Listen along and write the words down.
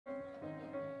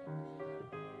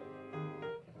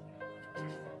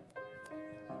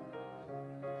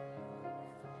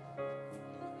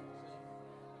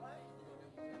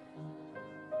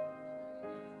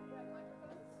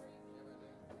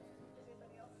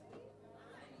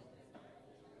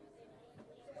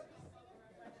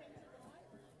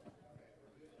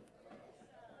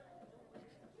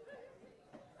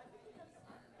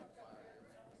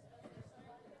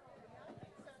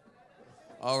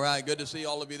All right, good to see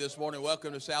all of you this morning.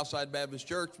 Welcome to Southside Baptist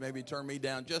Church. Maybe turn me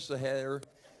down just a hair.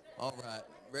 All right,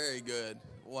 very good.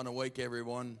 Want to wake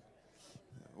everyone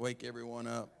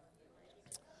up.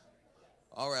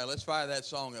 All right, let's fire that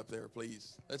song up there,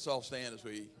 please. Let's all stand as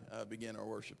we begin our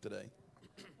worship today.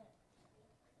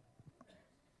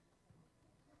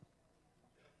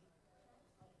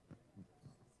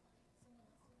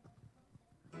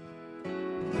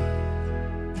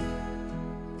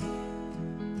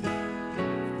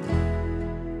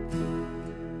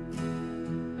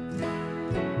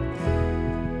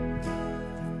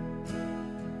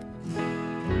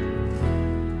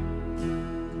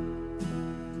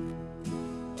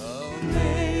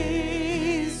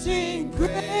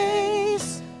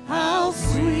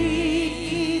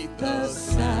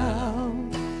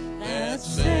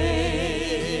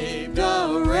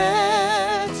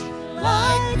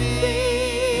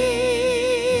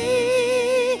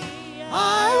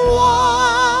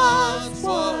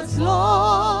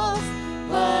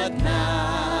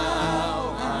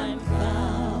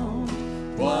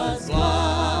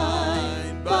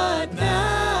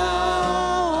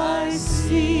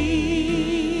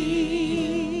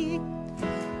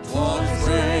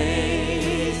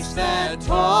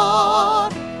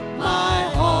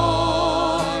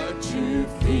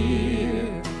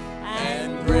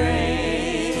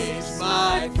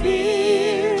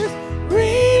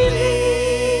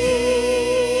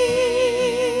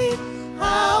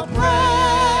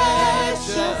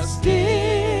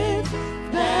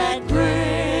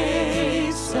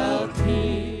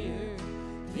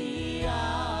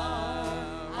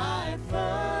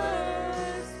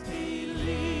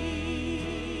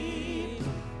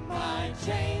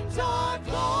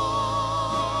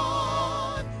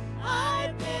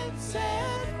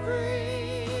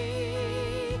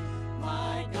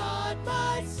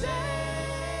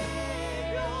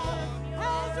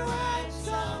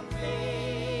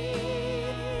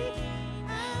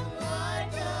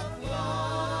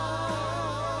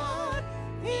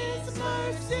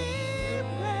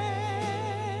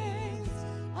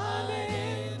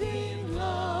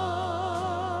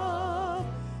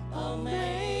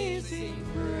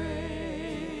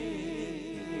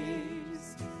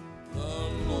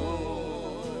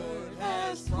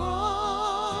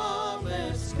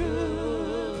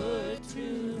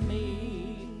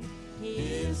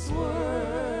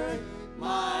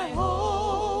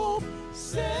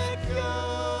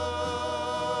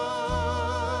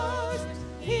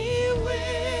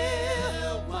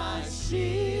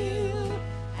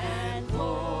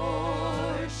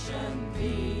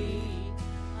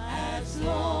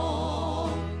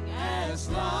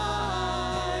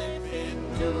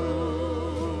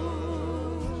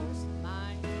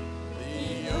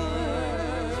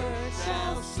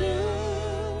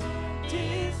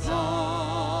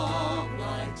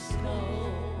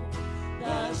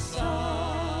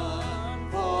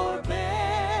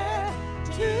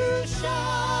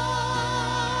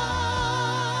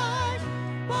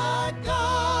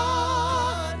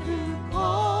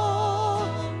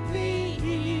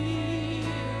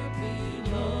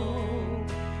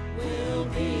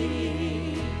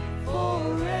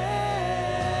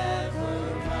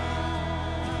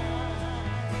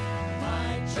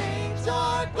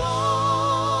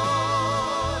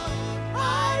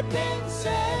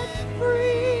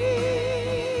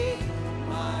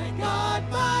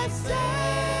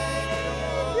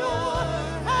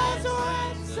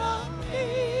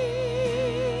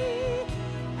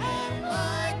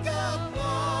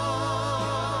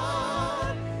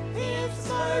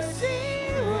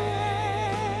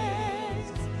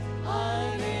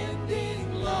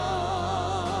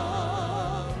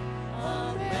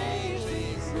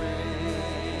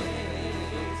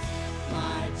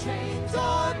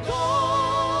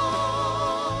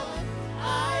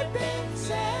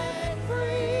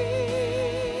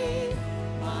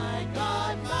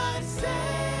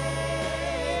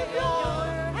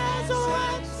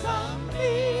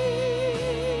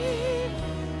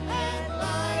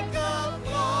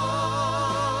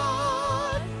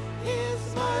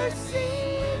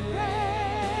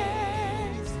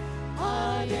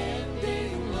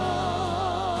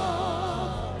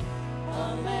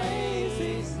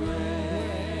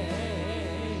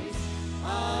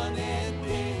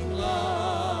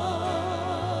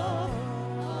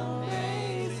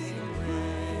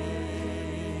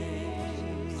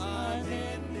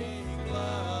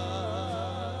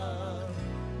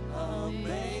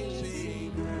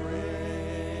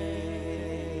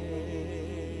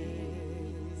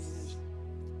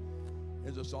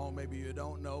 A song maybe you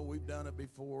don't know. We've done it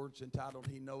before. It's entitled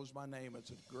He Knows My Name.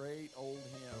 It's a great old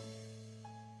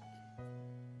hymn.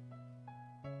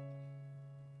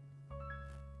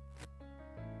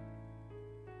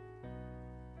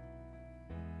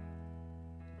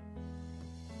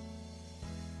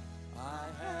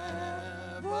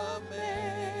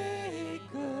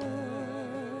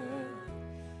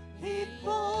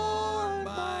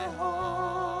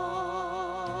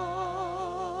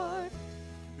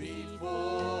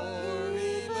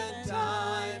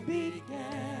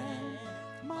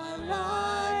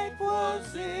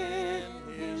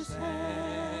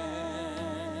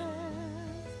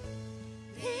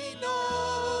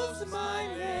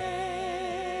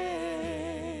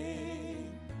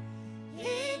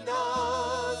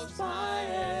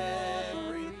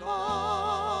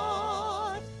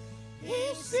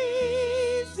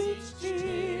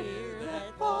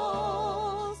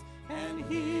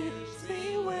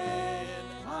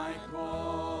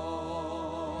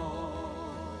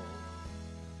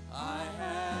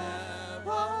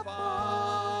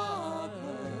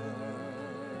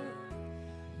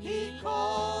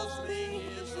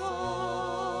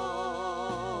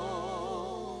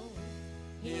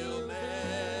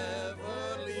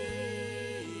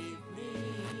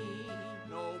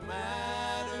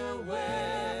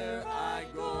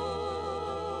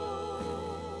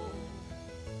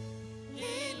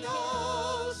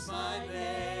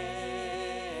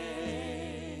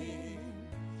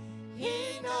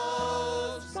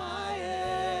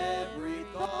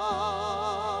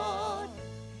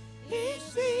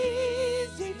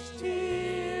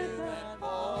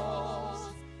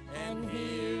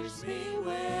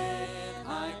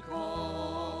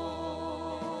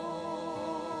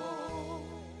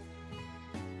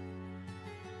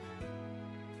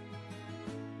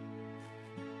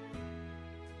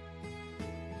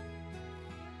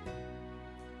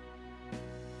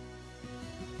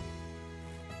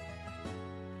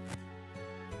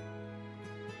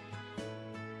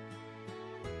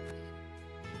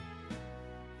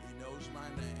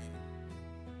 name.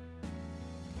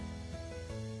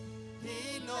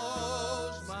 He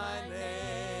knows my name.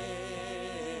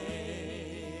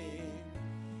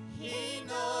 He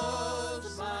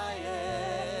knows my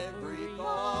every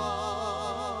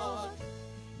thought.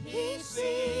 He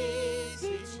sees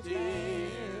each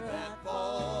tear that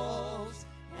falls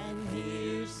and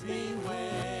hears me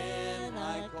when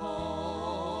I call.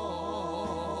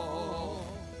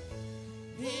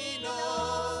 He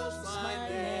knows my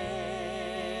name.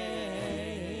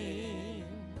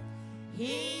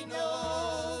 He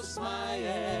knows my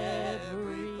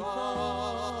every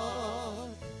thought.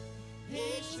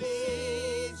 He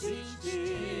sees each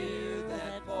tear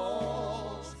that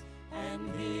falls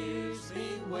and hears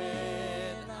me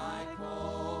when I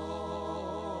call.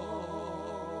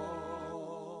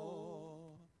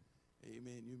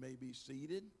 Amen. You may be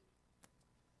seated.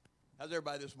 How's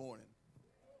everybody this morning?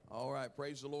 All right,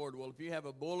 praise the Lord. Well, if you have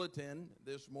a bulletin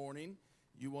this morning,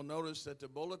 you will notice that the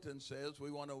bulletin says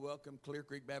we want to welcome Clear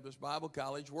Creek Baptist Bible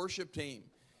College worship team.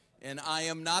 And I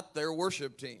am not their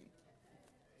worship team.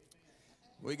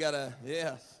 We got to,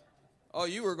 yes. Oh,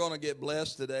 you were going to get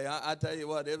blessed today. I tell you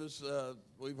what, it was,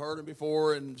 we've heard them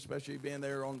before, and especially being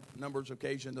there on numerous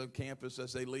occasions of campus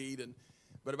as they lead.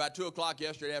 But about 2 o'clock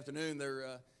yesterday afternoon,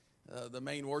 the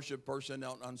main worship person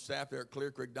on staff there at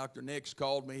Clear Creek, Dr. Nix,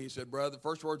 called me. He said, brother,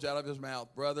 first words out of his mouth,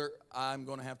 brother, I'm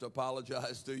going to have to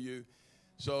apologize to you.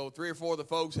 So 3 or 4 of the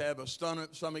folks have a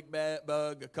stomach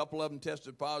bug. A couple of them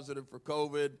tested positive for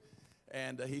COVID.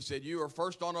 And he said, you are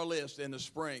first on our list in the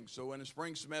spring. So when the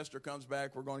spring semester comes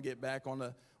back, we're going to get back on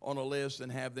a list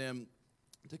and have them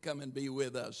to come and be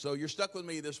with us. So you're stuck with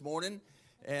me this morning.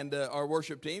 And our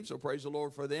worship team, so praise the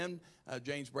Lord for them.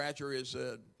 James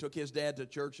Bratcher took his dad to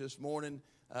church this morning,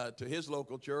 to his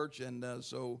local church, and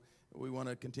so we want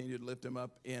to continue to lift him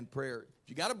up in prayer.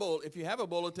 If you have a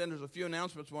bulletin, there's a few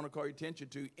announcements I want to call your attention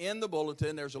to. In the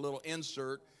bulletin, there's a little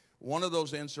insert. One of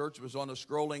those inserts was on the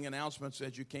scrolling announcements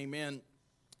as you came in,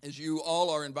 is you all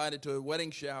are invited to a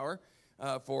wedding shower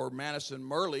for Madison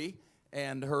Murley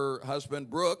and her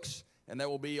husband Brooks. And that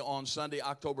will be on Sunday,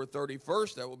 October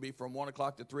 31st. That will be from 1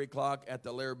 o'clock to 3 o'clock at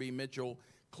the Larry B. Mitchell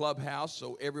Clubhouse.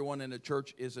 So everyone in the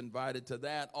church is invited to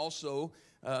that. Also,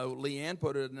 Leanne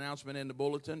put an announcement in the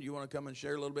bulletin. You want to come and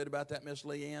share a little bit about that, Miss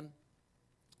Leanne?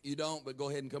 You don't, but go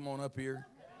ahead and come on up here.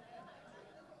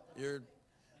 There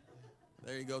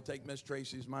you go. Take Miss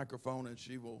Tracy's microphone, and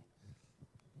she will.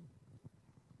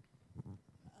 Give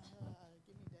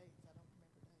me dates. I don't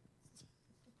remember dates.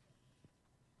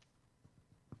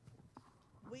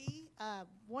 We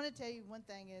want to tell you one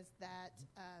thing is that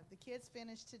the kids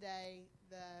finished today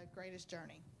the Greatest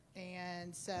Journey.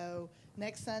 And so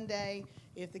next Sunday,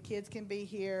 if the kids can be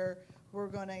here, we're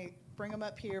going to bring them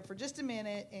up here for just a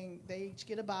minute, and they each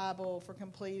get a Bible for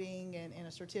completing and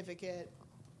a certificate,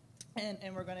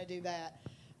 and we're going to do that.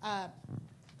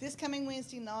 This coming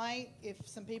Wednesday night, if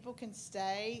some people can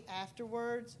stay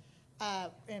afterwards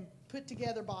and put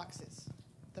together boxes.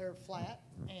 They're flat,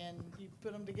 and you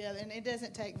put them together, and it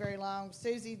doesn't take very long.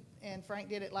 Susie and Frank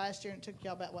did it last year, and it took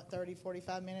y'all about, 30,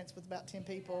 45 minutes with about 10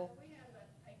 people? We had about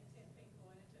 8 to 10 people,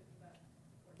 and it took about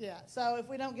 45 minutes. Yeah, so if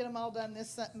we don't get them all done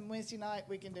this Wednesday night,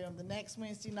 we can do them the next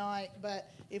Wednesday night, but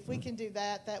if we can do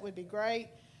that, that would be great.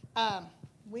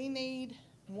 We need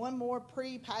one more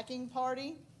pre-packing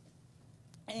party,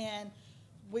 and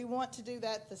we want to do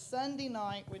that the Sunday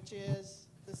night, which is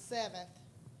the 7th.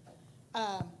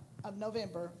 Of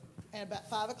November, and about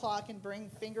 5 o'clock, and bring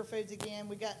finger foods again.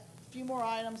 We got a few more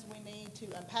items we need to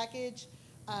unpackage.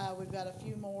 We've got a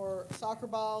few more soccer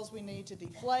balls we need to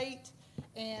deflate,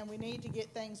 and we need to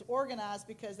get things organized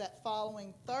because that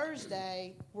following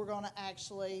Thursday we're going to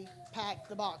actually pack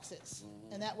the boxes,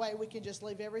 and that way we can just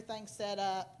leave everything set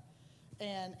up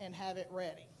and have it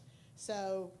ready.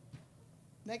 So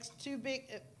next two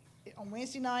big on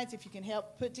Wednesday nights, if you can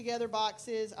help put together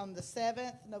boxes. On the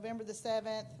 7th, November the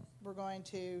 7th, we're going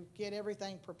to get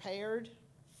everything prepared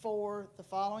for the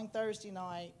following Thursday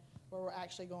night where we're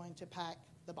actually going to pack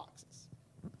the boxes.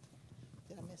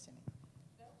 Did I miss any?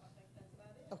 No, I think that's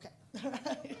about it. Okay.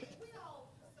 We all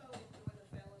so enjoy the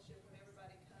fellowship when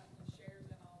everybody comes and shares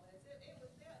and all this. It was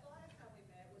the last time we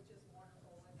met was just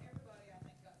wonderful, and everybody I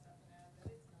think got something out of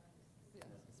it. It's nice.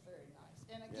 Yes, it's very nice.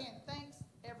 And again, thanks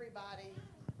everybody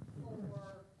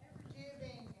for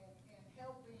giving and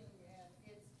helping, and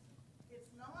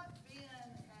it's not been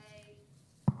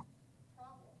a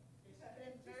problem. It's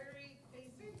been very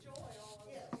joy all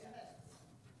over. Yes.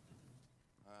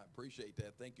 I appreciate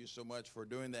that. Thank you so much for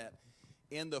doing that.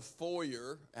 In the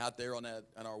foyer out there on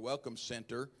our welcome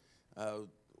center,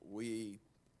 we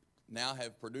now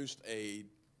have produced a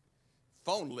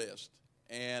phone list,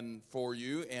 and for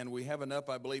you. And we have enough,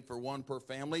 I believe, for one per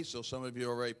family. So some of you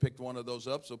already picked one of those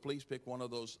up. So please pick one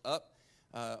of those up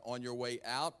on your way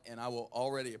out. And I will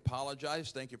already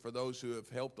apologize. Thank you for those who have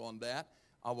helped on that.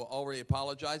 I will already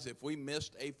apologize if we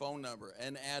missed a phone number,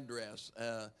 an address,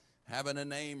 having a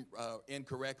name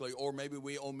incorrectly, or maybe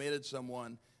we omitted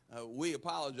someone. We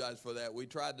apologize for that. We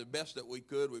tried the best that we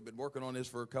could. We've been working on this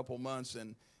for a couple months,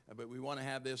 but we want to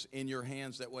have this in your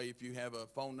hands. That way, if you have a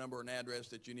phone number or an address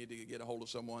that you need to get a hold of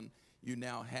someone, you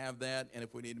now have that. And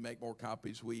if we need to make more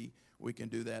copies, we can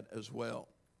do that as well.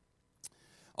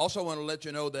 Also, I want to let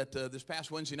you know that this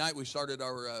past Wednesday night, we started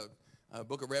our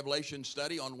Book of Revelation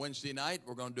study on Wednesday night.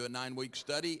 We're going to do a 9-week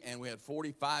study, and we had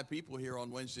 45 people here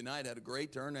on Wednesday night. Had a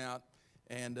great turnout,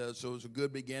 and so it was a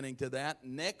good beginning to that.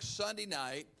 Next Sunday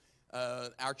night,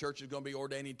 our church is going to be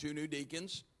ordaining 2 new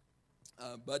deacons.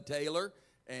 Bud Taylor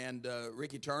and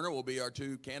Ricky Turner will be our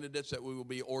 2 candidates that we will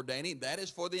be ordaining. That is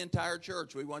for the entire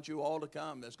church. We want you all to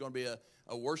come. That's going to be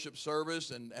a worship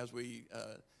service, and as we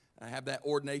have that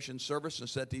ordination service and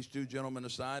set these 2 gentlemen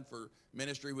aside for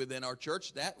ministry within our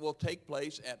church, that will take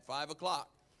place at 5 o'clock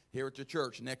here at the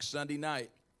church next Sunday night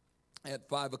at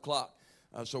 5 o'clock.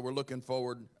 So we're looking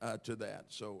forward to that.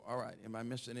 So, all right, am I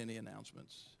missing any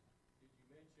announcements?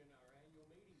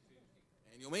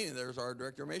 Annual meeting. There's our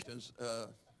director of missions,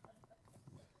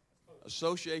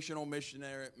 associational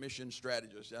mission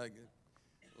strategist.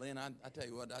 Lynn, I tell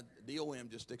you what, DOM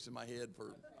just sticks in my head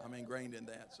I'm ingrained in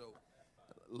that. So,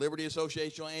 Liberty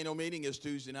Associational annual meeting is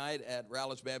Tuesday night at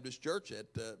Rowlett Baptist Church.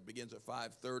 It begins at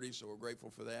 5:30, so we're grateful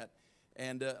for that.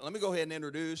 And let me go ahead and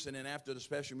introduce, and then after the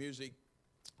special music,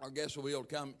 our guests will be able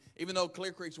to come. Even though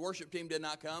Clear Creek's worship team did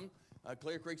not come,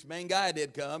 Clear Creek's main guy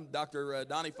did come, Dr.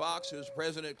 Donnie Fox, who's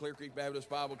president of Clear Creek Baptist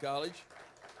Bible College,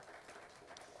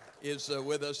 is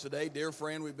with us today. Dear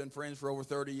friend, we've been friends for over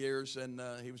 30 years, and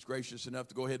he was gracious enough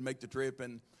to go ahead and make the trip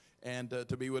and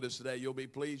to be with us today. You'll be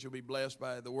pleased, you'll be blessed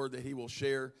by the word that he will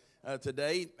share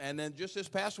today. And then just this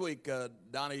past week,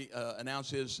 Donnie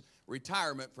announced his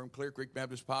retirement from Clear Creek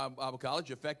Baptist Bible College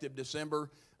effective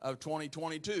December of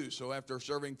 2022. So after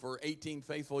serving for 18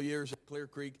 faithful years at Clear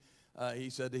Creek, he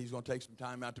said that he's going to take some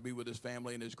time out to be with his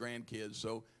family and his grandkids.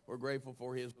 So we're grateful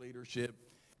for his leadership,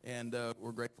 and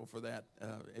we're grateful for that,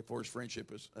 for his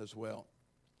friendship as well.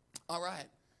 All right.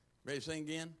 Ready to sing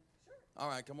again? Sure. All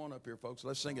right, come on up here, folks.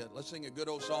 Let's sing a good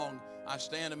old song, I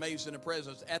Stand Amazed in the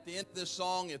Presence. At the end of this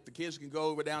song, if the kids can go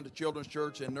over down to Children's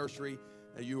Church and Nursery,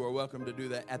 you are welcome to do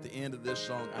that at the end of this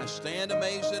song. I stand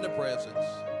amazed in the presence.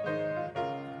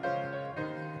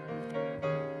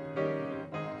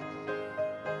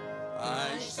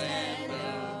 I stand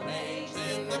amazed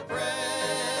in the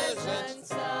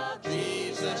presence of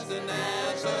Jesus the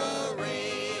Nazarene,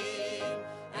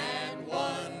 and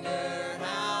wonder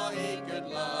how he could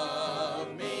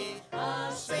love me,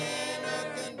 a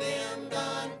sinner condemned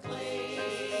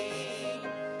unclean.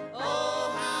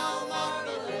 Oh, how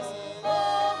marvelous,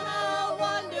 oh, how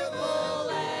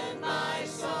wonderful, and my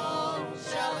song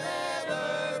shall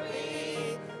ever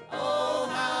be. Oh,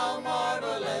 how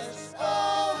marvelous,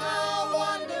 oh, how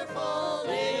wonderful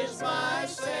is my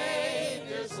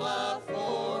Savior's love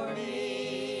for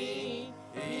me.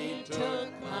 He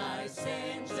took my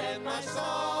sins and my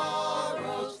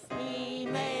sorrows, he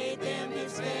made them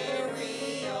his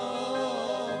very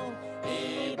own.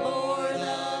 He bore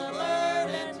the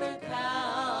burden to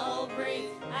Calvary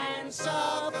and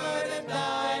suffered and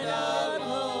died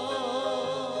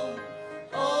alone.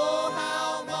 Oh,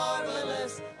 how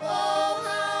marvelous, oh,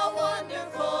 how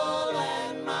wonderful,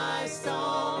 and my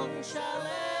song shall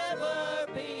ever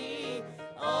be.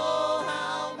 Oh,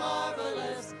 how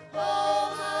marvelous,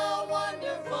 oh, how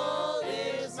wonderful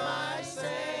is my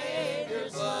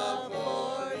Savior's love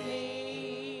for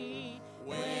me.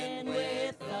 When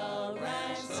with the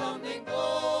ransomed in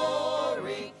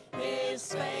glory,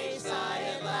 his face I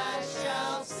at last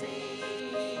shall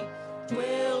see,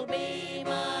 'twill be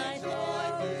my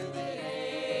joy through the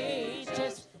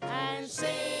ages, and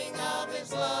sing of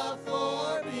his love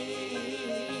for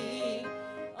me.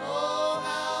 Oh,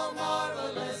 how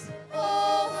marvelous,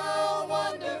 oh, how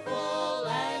wonderful,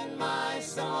 and my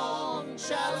song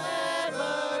shall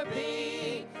ever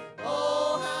be.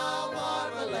 Oh, how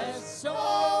marvelous, oh,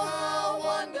 how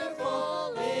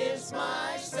wonderful is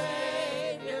my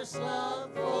Savior's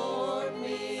love for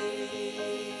me.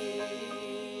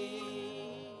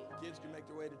 Kids can make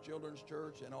their way to Children's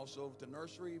Church and also to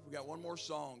Nursery. We've got one more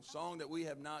song that we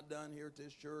have not done here at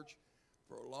this church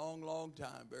for a long, long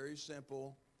time. Very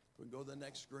simple. We can go to the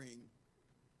next screen.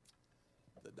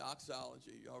 The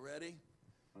doxology. Y'all ready?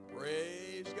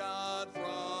 Praise God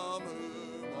from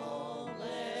whom all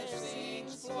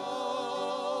blessings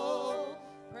flow.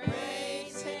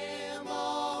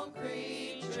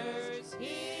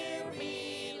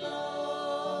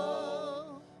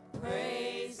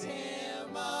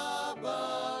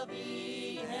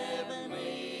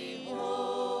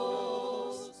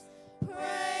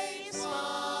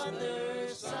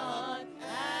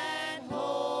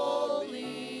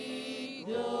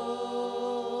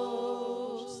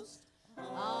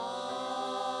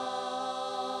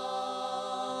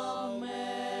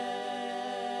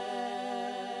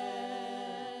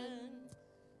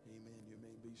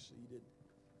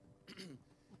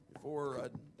 Before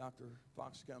Dr.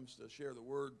 Fox comes to share the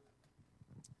word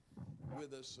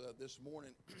with us this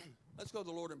morning, let's go to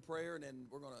the Lord in prayer, and then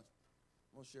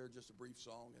we'll share just a brief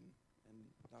song, and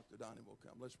Dr. Donnie will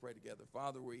come. Let's pray together.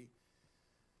 Father, we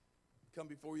come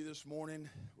before you this morning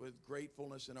with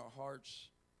gratefulness in our hearts.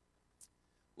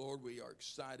 Lord, we are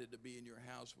excited to be in your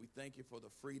house. We thank you for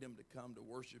the freedom to come to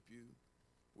worship you.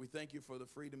 We thank you for the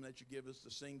freedom that you give us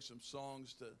to sing some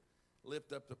songs to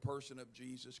lift up the person of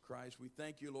Jesus Christ. We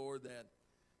thank you, Lord, that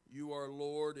you are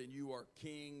Lord and you are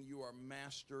King, you are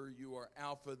Master, you are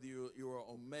Alpha, you are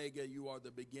Omega, you are the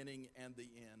beginning and the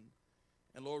end.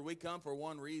 And Lord, we come for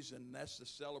one reason, and that's to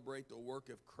celebrate the work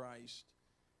of Christ.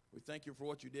 We thank you for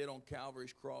what you did on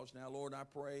Calvary's cross. Now, Lord, I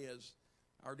pray as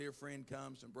our dear friend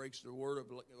comes and breaks the word of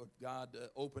God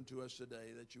open to us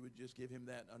today, that you would just give him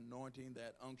that anointing,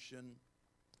 that unction,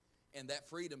 and that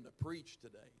freedom to preach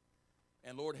today.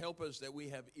 And Lord, help us that we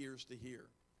have ears to hear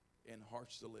and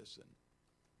hearts to listen.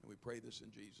 And we pray this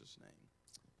in Jesus' name.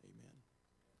 Amen.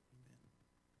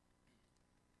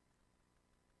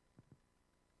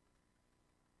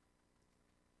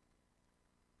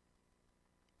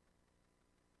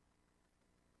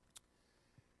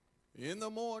 Amen. In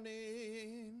the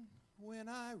morning when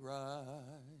I rise,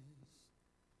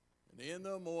 and in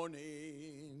the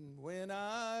morning when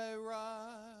I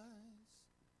rise,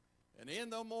 and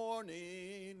in the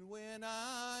morning when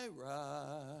I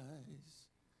rise,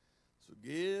 so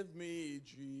give me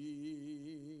Jesus.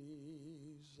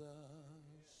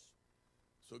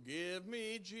 So give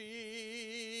me Jesus,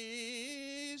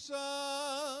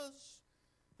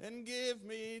 and give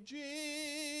me Jesus,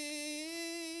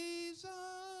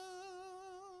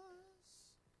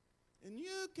 and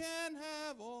you can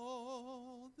have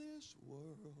all this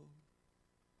world,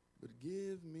 but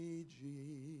give me Jesus.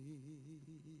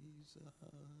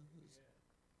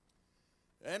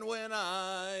 And when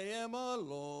I am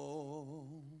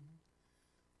alone,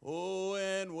 oh,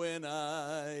 and when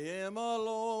I am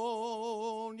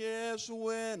alone, yes,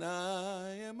 when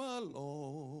I am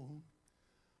alone,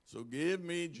 so give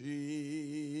me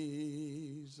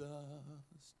Jesus.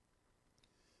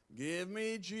 Give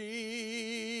me Jesus,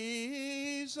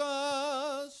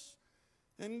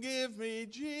 and give me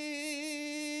Jesus,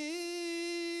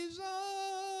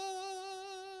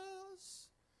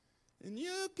 and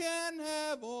you can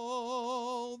have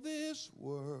all this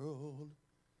world,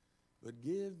 but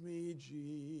give me Jesus.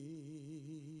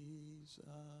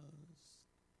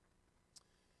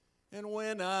 And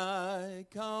when I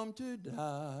come to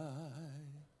die,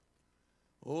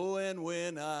 oh, and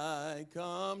when I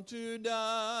come to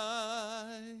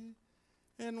die,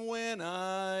 and when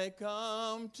I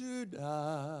come to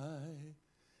die,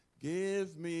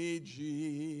 give me Jesus.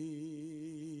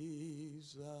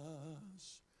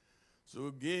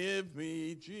 So give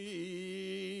me Jesus,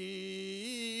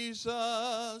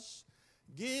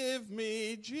 give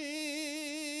me Jesus,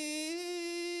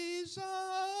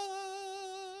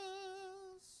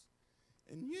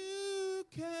 and you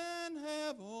can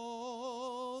have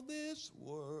all this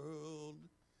world,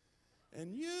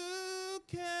 and you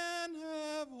can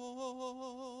have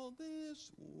all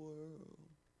this world,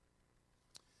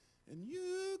 and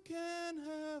you can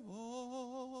have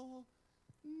all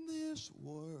this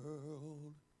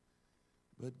world,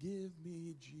 but give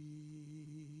me Jesus.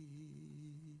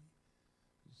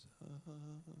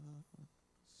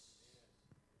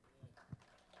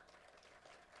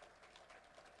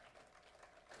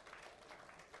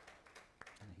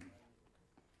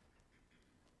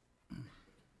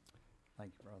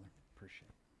 Thank you, brother. Appreciate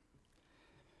it.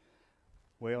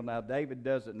 Well, now, David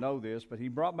doesn't know this, but he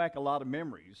brought back a lot of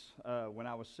memories when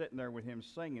I was sitting there with him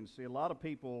singing. See, a lot of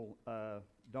people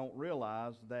don't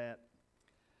realize that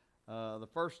the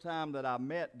first time that I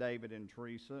met David and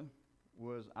Teresa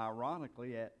was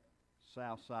ironically at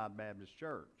Southside Baptist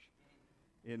Church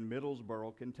in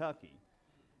Middlesboro, Kentucky.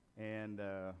 And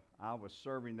I was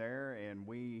serving there, and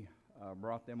we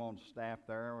brought them on staff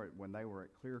there when they were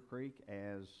at Clear Creek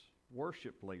as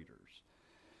worship leaders.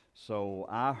 So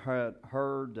I had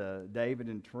heard David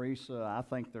and Teresa. I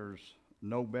think there's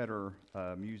no better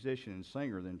musician and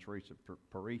singer than Teresa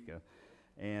Purichia.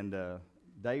 And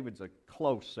David's a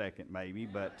close second maybe,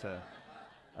 but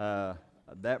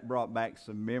that brought back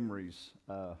some memories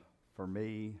for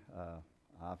me.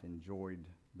 I've enjoyed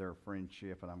their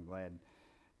friendship, and I'm glad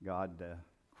God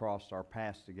crossed our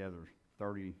paths together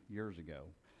 30 years ago.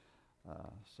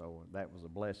 So that was a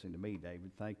blessing to me,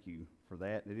 David. Thank you for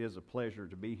that. It is a pleasure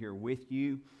to be here with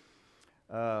you.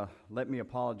 Let me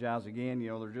apologize again.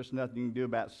 You know, there's just nothing you can do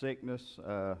about sickness,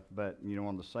 but, you know,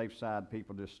 on the safe side,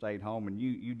 people just stayed home. And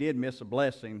you did miss a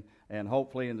blessing, and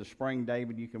hopefully in the spring,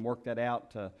 David, you can work that out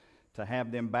to to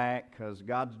have them back, because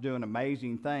God's doing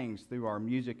amazing things through our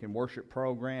music and worship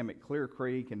program at Clear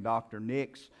Creek and Dr.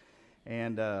 Nick's.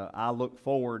 And I look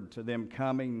forward to them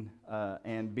coming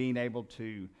and being able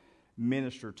to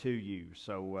minister to you.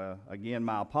 So again,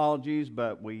 my apologies,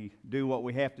 but we do what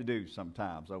we have to do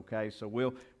sometimes, okay?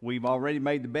 So we've already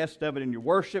made the best of it in your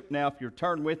worship. Now, if you'll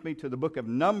turn with me to the book of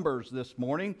Numbers this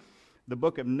morning, the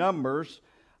book of Numbers,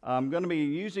 I'm going to be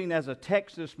using as a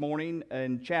text this morning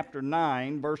in chapter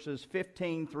 9, verses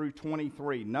 15 through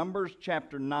 23. Numbers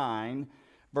chapter 9,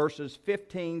 verses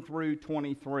 15 through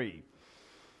 23.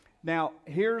 Now,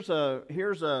 here's a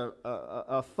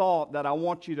thought that I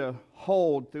want you to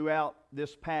hold throughout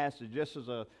this passage. This is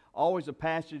always a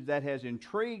passage that has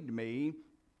intrigued me,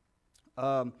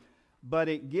 but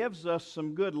it gives us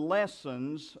some good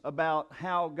lessons about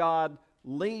how God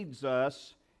leads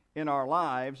us in our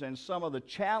lives and some of the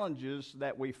challenges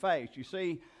that we face. You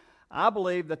see, I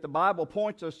believe that the Bible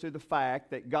points us to the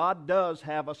fact that God does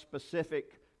have a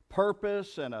specific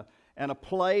purpose and a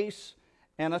place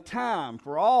and a time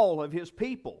for all of His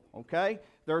people, okay?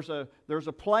 There's a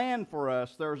plan for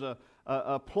us. There's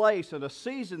a place and a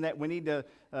season that we need to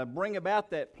bring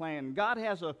about that plan. God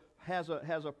has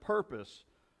a purpose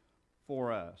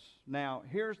for us. Now,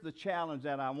 here's the challenge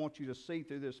that I want you to see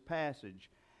through this passage.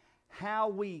 How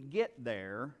we get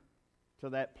there to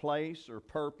that place or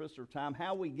purpose or time,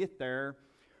 how we get there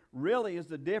really is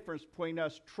the difference between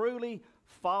us truly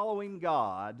following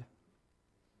God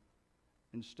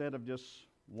instead of just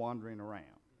wandering around.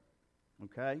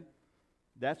 Okay?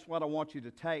 That's what I want you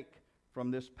to take from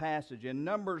this passage. In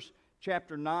Numbers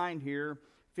chapter 9 here,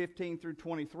 15 through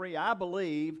 23, I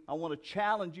want to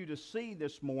challenge you to see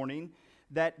this morning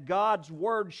that God's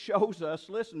Word shows us,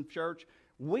 listen, church,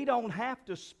 we don't have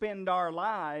to spend our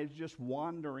lives just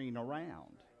wandering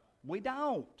around. We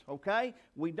don't, okay?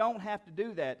 We don't have to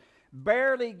do that.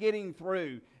 Barely getting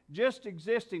through, just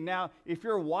existing. Now, if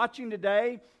you're watching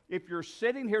today, if you're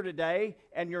sitting here today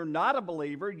and you're not a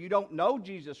believer, you don't know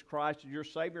Jesus Christ as your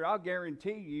Savior, I'll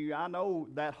guarantee you, I know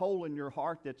that hole in your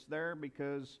heart that's there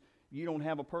because you don't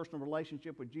have a personal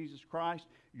relationship with Jesus Christ.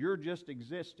 You're just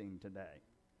existing today.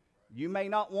 You may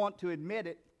not want to admit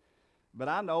it, but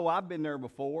I know I've been there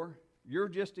before. You're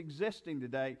just existing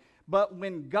today. But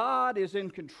when God is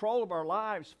in control of our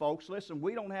lives, folks, listen,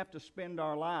 we don't have to spend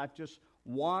our life just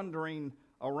wandering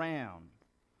around.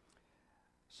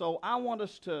 So I want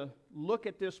us to look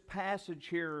at this passage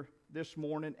here this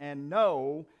morning and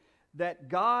know that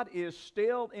God is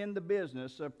still in the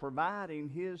business of providing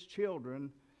His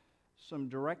children some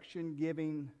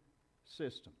direction-giving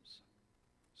systems,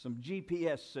 some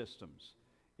GPS systems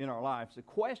in our lives. The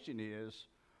question is,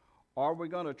 are we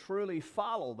going to truly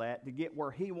follow that to get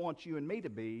where He wants you and me to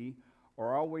be,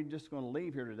 or are we just going to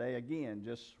leave here today, again,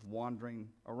 just wandering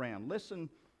around? Listen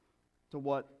to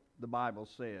what the Bible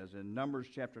says in Numbers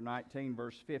chapter 19,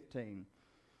 verse 15.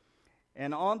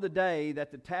 And on the day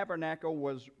that the tabernacle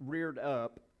was reared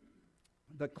up,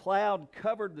 the cloud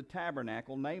covered the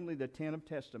tabernacle, namely the tent of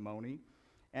testimony,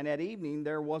 and at evening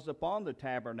there was upon the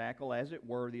tabernacle, as it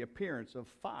were, the appearance of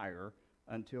fire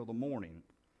until the morning.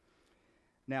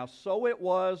 Now so it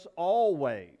was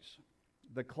always.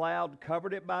 The cloud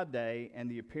covered it by day, and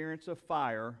the appearance of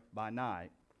fire by night.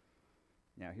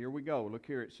 Now here we go. Look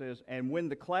here, it says, and when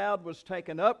the cloud was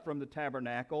taken up from the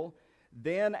tabernacle,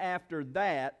 then after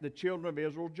that the children of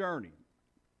Israel journeyed.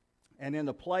 And in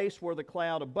the place where the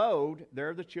cloud abode,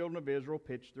 there the children of Israel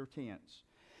pitched their tents.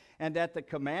 And at the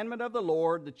commandment of the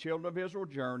Lord the children of Israel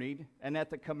journeyed, and at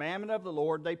the commandment of the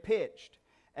Lord they pitched.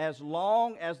 As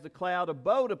long as the cloud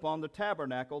abode upon the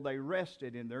tabernacle, they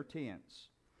rested in their tents.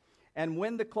 And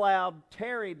when the cloud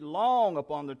tarried long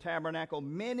upon the tabernacle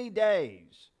many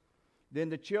days, then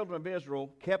the children of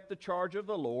Israel kept the charge of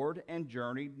the Lord and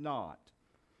journeyed not.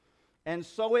 And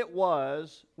so it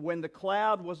was, when the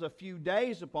cloud was a few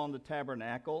days upon the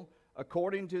tabernacle,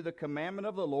 according to the commandment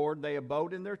of the Lord they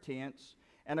abode in their tents,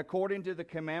 and according to the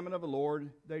commandment of the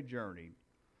Lord they journeyed.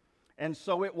 And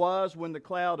so it was, when the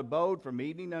cloud abode from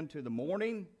evening unto the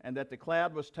morning, and that the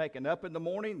cloud was taken up in the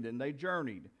morning, then they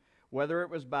journeyed. Whether it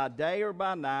was by day or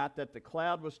by night that the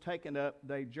cloud was taken up,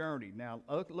 they journeyed. Now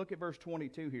look at verse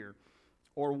 22 here.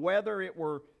 Or whether it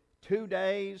were 2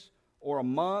 days or a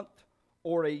month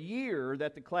or a year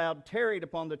that the cloud tarried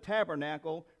upon the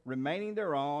tabernacle, remaining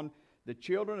thereon, the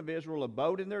children of Israel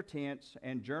abode in their tents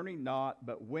and journeyed not,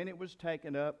 but when it was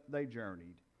taken up, they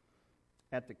journeyed.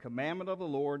 At the commandment of the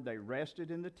Lord they rested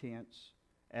in the tents.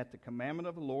 At the commandment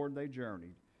of the Lord they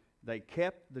journeyed. They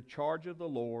kept the charge of the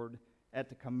Lord at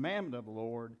the commandment of the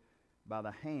Lord by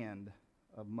the hand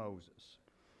of Moses.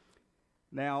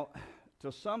 Now,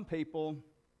 to some people,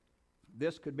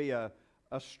 this could be a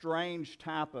strange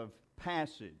type of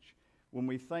passage when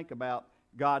we think about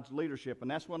God's leadership. And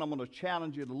that's what I'm going to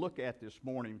challenge you to look at this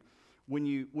morning. When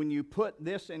you put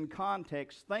this in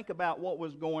context, think about what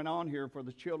was going on here for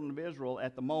the children of Israel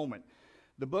at the moment.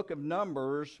 The book of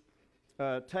Numbers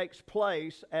takes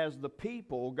place as the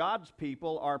people, God's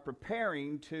people, are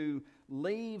preparing to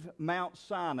leave Mount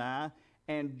Sinai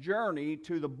and journey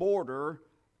to the border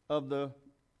of the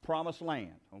promised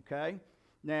land, okay?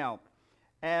 Now,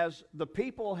 as the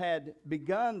people had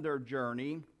begun their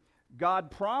journey,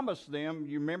 God promised them,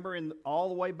 you remember all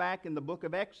the way back in the book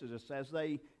of Exodus, as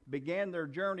they began their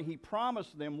journey, He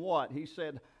promised them what? He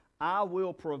said, I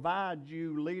will provide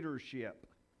you leadership.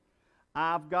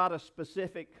 I've got a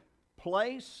specific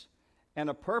place and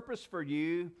a purpose for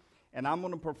you, and I'm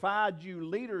going to provide you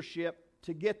leadership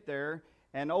to get there.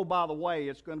 And oh, by the way,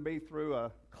 it's going to be through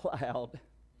a cloud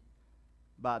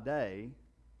by day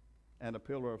and a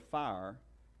pillar of fire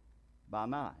by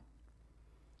night.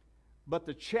 But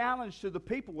the challenge to the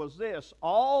people was this: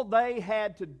 all they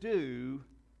had to do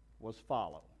was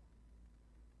follow.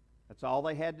 That's all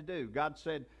they had to do. God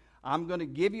said, I'm going to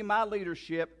give you my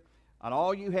leadership, and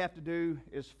all you have to do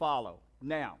is follow.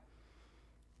 Now,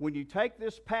 when you take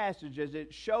this passage, as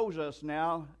it shows us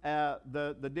now,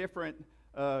 the different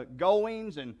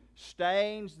goings and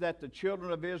stayings that the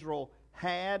children of Israel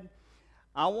had,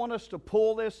 I want us to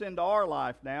pull this into our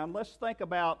life now, and let's think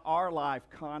about our life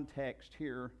context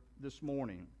here this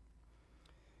morning.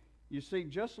 You see,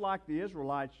 just like the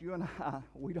Israelites, you and I,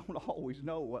 we don't always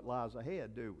know what lies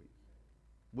ahead, do we?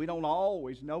 We don't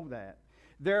always know that.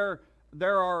 There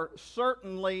are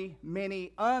certainly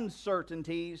many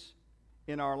uncertainties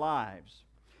in our lives.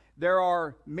 There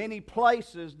are many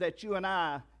places that you and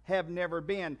I have never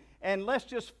been. And let's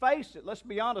just face it, let's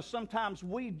be honest, sometimes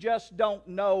we just don't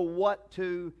know what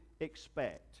to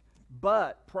expect.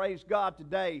 But, praise God,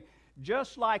 today,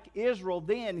 just like Israel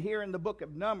then here in the book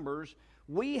of Numbers,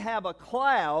 we have a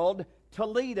cloud to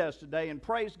lead us today. And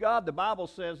praise God, the Bible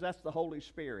says that's the Holy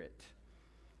Spirit.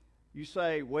 You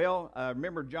say, well,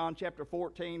 remember John chapter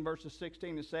 14, verses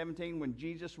 16 and 17, when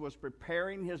Jesus was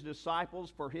preparing His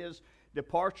disciples for His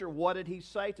departure, what did He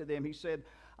say to them? He said,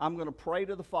 I'm going to pray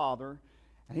to the Father,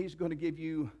 and He's going to give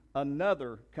you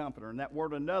another comforter. And that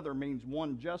word another means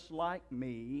one just like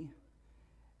me.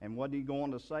 And what did He go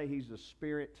on to say? He's the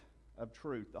Spirit of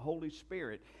truth, the Holy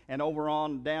Spirit. And over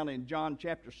on down in John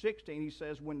chapter 16, He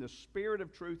says, when the Spirit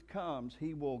of truth comes,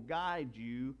 He will guide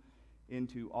you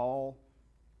into all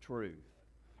truth.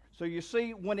 So you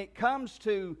see, when it comes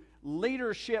to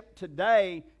leadership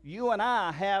today, you and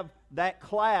I have that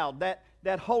cloud,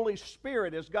 that Holy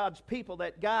Spirit as God's people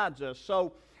that guides us.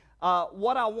 So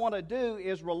what I want to do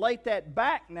is relate that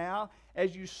back now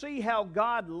as you see how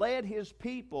God led His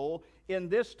people in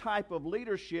this type of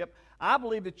leadership. I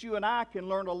believe that you and I can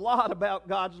learn a lot about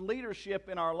God's leadership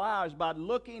in our lives by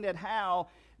looking at how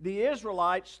the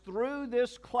Israelites, through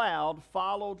this cloud,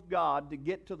 followed God to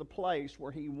get to the place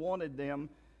where He wanted them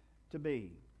to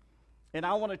be. And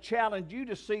I want to challenge you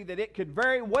to see that it could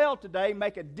very well today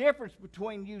make a difference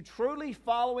between you truly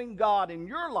following God in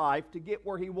your life to get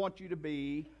where He wants you to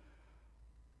be,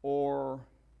 or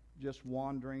just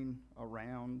wandering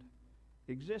around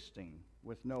existing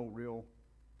with no real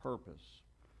purpose.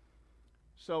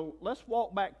 So let's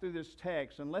walk back through this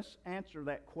text and let's answer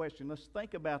that question. Let's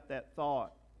think about that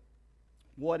thought.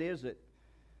 What is it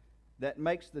that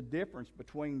makes the difference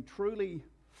between truly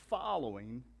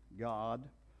following God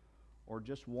or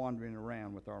just wandering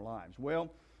around with our lives? Well,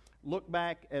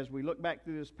 as we look back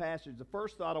through this passage, the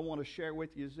first thought I want to share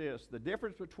with you is this. The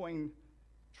difference between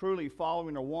truly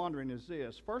following or wandering is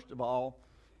this. First of all,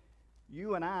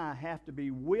 you and I have to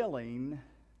be willing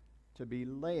to be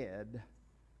led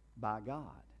by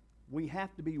God. We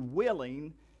have to be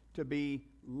willing to be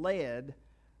led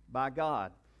by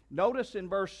God. Notice in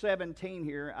verse 17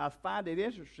 here, I find it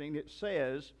interesting, it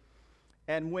says,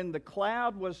 and when the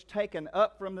cloud was taken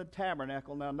up from the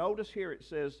tabernacle, now notice here it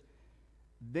says,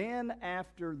 then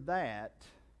after that,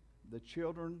 the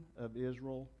children of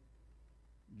Israel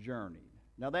journeyed.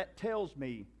 Now that tells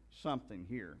me something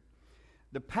here.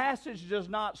 The passage does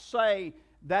not say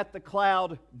that the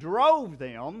cloud drove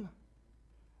them.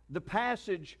 The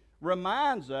passage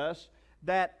reminds us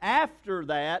that after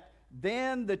that,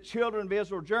 then the children of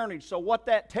Israel journeyed. So what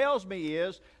that tells me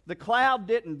is the cloud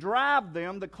didn't drive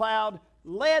them, the cloud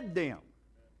led them.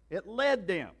 It led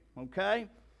them, okay?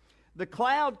 The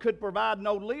cloud could provide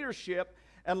no leadership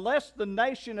unless the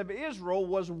nation of Israel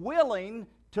was willing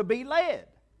to be led.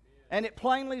 And it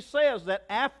plainly says that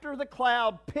after the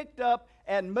cloud picked up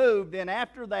and moved, then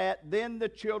after that, then the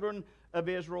children of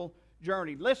Israel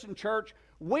journeyed. Listen, church,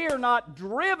 we are not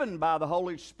driven by the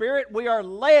Holy Spirit. We are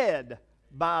led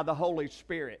by the Holy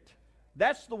Spirit.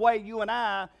 That's the way you and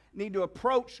I need to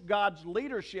approach God's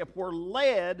leadership. We're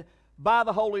led by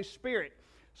the Holy Spirit.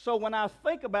 So when I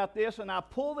think about this and I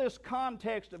pull this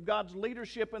context of God's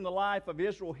leadership in the life of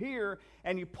Israel here,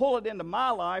 and you pull it into my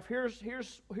life, here's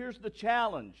the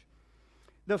challenge.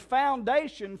 The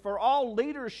foundation for all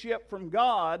leadership from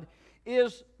God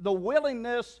is the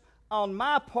willingness on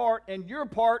my part and your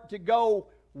part to go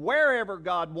wherever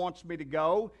God wants me to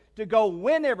go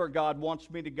whenever God wants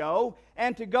me to go,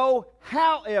 and to go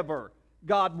however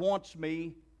God wants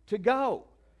me to go.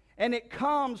 And it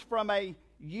comes from a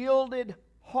yielded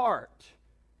heart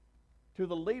to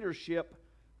the leadership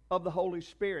of the Holy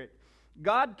Spirit.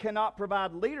 God cannot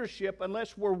provide leadership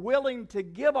unless we're willing to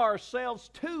give ourselves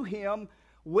to Him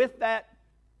with that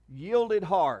yielded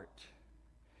heart.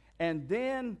 And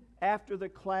then, after the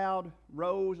cloud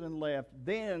rose and left,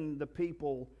 then the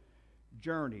people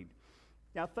journeyed.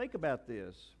 Now think about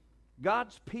this.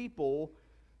 God's people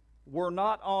were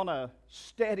not on a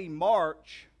steady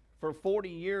march for 40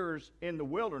 years in the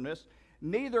wilderness.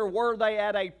 Neither were they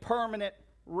at a permanent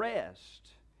rest.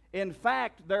 In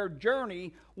fact, their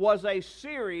journey was a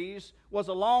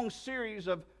long series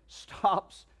of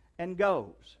stops and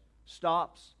goes.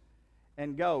 Stops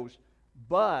and goes.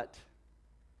 But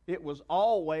it was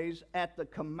always at the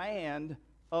command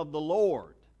of the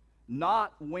Lord,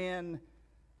 not when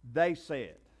they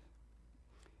said.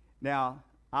 Now,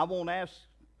 I won't ask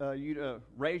you to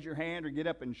raise your hand or get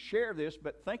up and share this,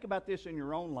 but think about this in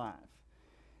your own life.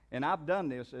 And I've done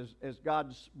this as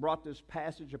God's brought this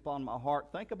passage upon my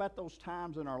heart. Think about those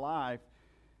times in our life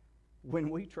when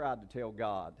we tried to tell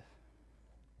God,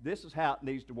 this is how it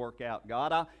needs to work out,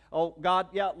 God. God,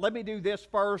 let me do this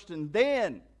first and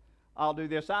then I'll do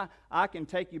this. I can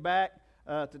take you back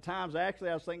to times,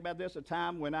 actually I was thinking about this, a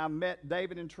time when I met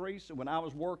David and Teresa when I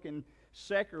was working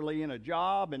secularly in a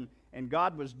job, and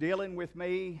God was dealing with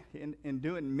me in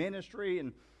doing ministry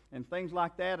and things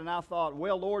like that, and I thought,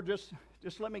 well, Lord, just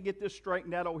let me get this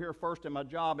straightened out over here first in my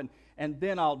job, and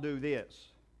then I'll do this.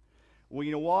 Well,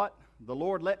 you know what? The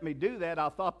Lord let me do that. I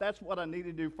thought that's what I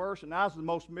needed to do first, and I was the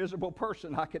most miserable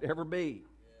person I could ever be.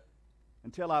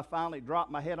 Until I finally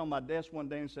dropped my head on my desk one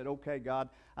day and said, okay, God,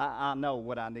 I know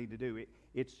what I need to do.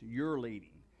 It's your leading.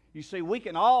 You see, we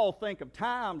can all think of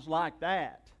times like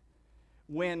that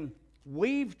when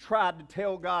we've tried to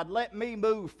tell God, let me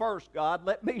move first, God.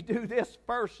 Let me do this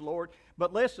first, Lord.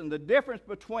 But listen, the difference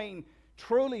between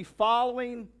truly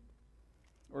following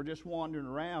or just wandering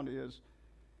around is,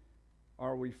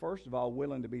 are we first of all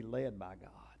willing to be led by God?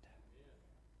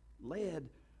 Led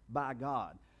by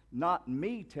God. Not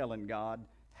me telling God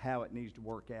how it needs to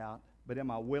work out, but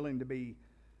am I willing to be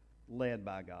led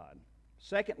by God?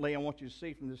 Secondly, I want you to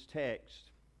see from this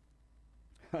text,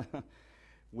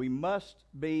 we must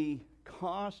be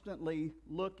constantly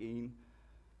looking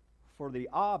for the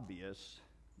obvious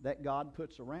that God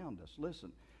puts around us.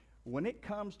 Listen, when it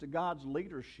comes to God's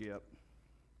leadership,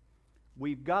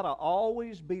 we've got to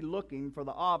always be looking for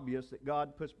the obvious that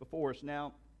God puts before us.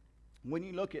 Now, when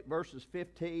you look at verses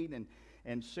 15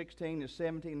 and 16 and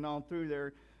 17 and on through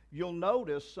there, you'll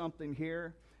notice something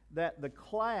here, that the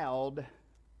cloud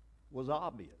was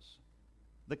obvious.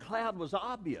 The cloud was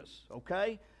obvious,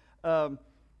 okay?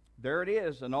 There it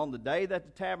is. And on the day that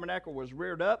the tabernacle was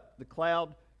reared up, the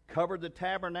cloud covered the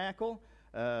tabernacle.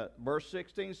 Verse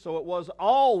 16, so it was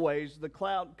always, the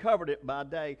cloud covered it by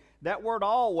day. That word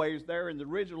always there in the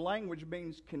original language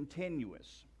means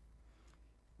continuous.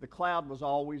 The cloud was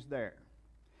always there.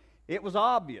 It was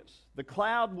obvious. The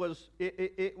cloud was,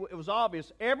 it was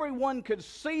obvious. Everyone could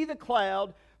see the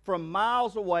cloud from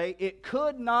miles away. It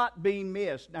could not be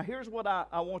missed. Now here's what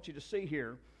I want you to see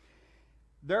here.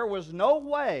 There was no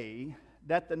way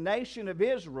that the nation of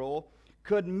Israel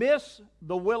could miss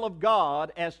the will of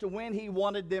God as to when He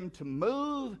wanted them to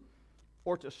move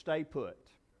or to stay put.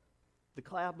 The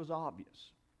cloud was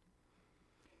obvious.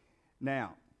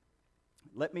 Now,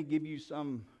 let me give you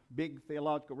some big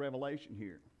theological revelation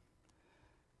here.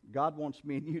 God wants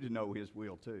me and you to know His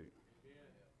will too.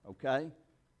 Okay?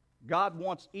 God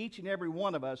wants each and every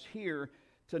one of us here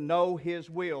to know His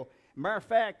will. Matter of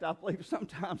fact, I believe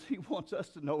sometimes He wants us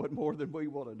to know it more than we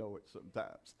want to know it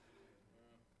sometimes.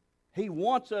 He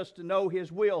wants us to know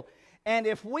His will. And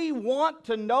if we want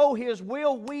to know His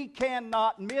will, we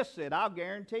cannot miss it. I'll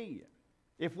guarantee you.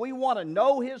 If we want to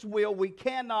know His will, we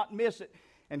cannot miss it.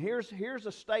 And here's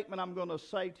a statement I'm going to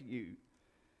say to you.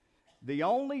 The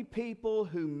only people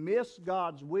who miss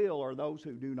God's will are those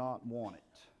who do not want it.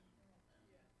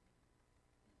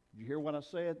 Did you hear what I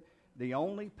said? The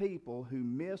only people who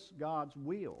miss God's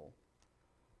will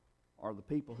are the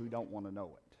people who don't want to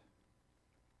know it.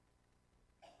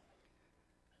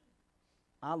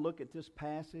 I look at this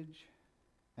passage,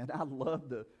 and I love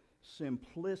the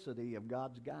simplicity of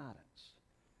God's guidance.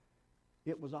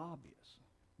 It was obvious.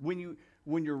 When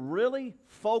you're really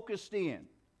focused in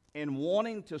and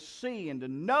wanting to see and to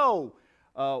know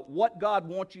what God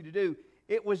wants you to do,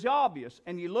 it was obvious.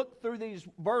 And you look through these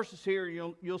verses here,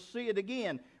 you'll see it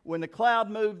again. When the cloud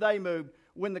moved, they moved.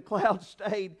 When the cloud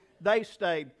stayed, they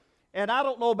stayed. And I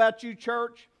don't know about you,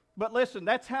 church, but listen,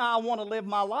 that's how I want to live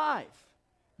my life.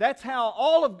 That's how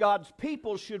all of God's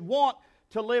people should want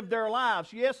to live their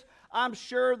lives. Yes, I'm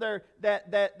sure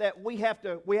that we have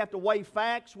to weigh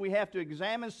facts. We have to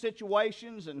examine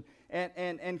situations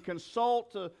and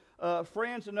consult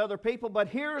friends and other people. But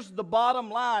here's the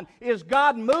bottom line: is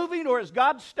God moving or is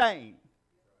God staying?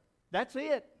 That's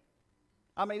it.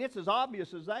 I mean, it's as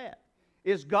obvious as that.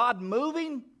 Is God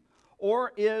moving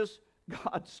or is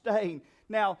God staying?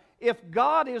 Now, if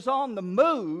God is on the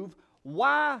move,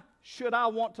 why should I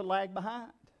want to lag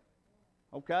behind?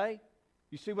 Okay?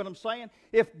 You see what I'm saying?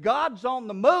 If God's on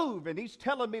the move and He's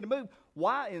telling me to move,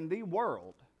 why in the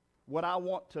world would I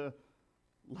want to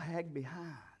lag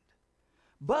behind?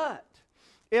 But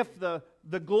if the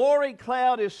glory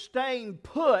cloud is staying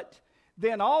put,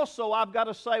 then also I've got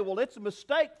to say, well, it's a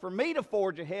mistake for me to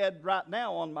forge ahead right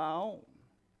now on my own.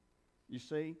 You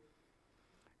see?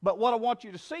 But what I want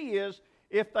you to see is,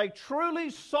 if they truly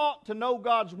sought to know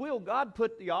God's will, God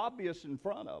put the obvious in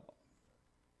front of them.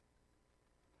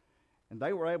 And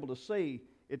they were able to see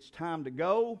it's time to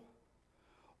go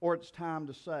or it's time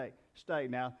to stay.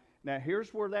 Now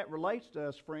here's where that relates to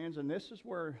us, friends, and this is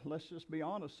where, let's just be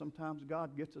honest, sometimes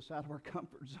God gets us out of our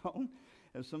comfort zone,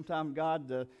 and sometimes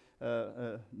God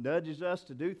nudges us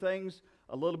to do things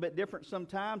a little bit different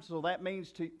sometimes. So that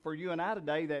means for you and I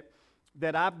today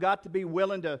that I've got to be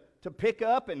willing to pick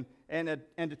up and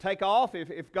to take off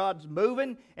if God's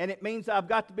moving, and it means I've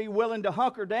got to be willing to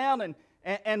hunker down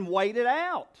and wait it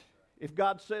out. If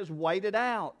God says wait it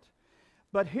out.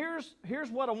 But here's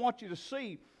what I want you to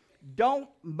see. Don't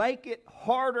make it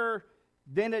harder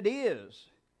than it is.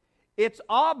 It's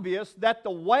obvious that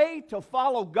the way to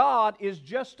follow God is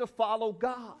just to follow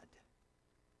God.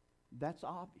 That's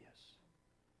obvious.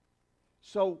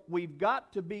 So we've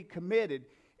got to be committed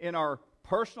in our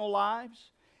personal lives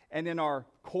and in our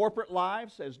corporate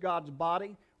lives as God's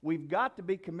body. We've got to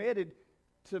be committed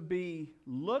to be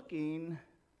looking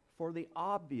for the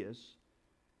obvious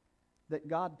that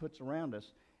God puts around us.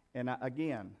 And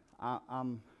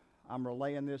I'm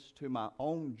relaying this to my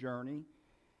own journey,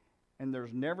 and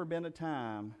there's never been a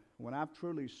time when I've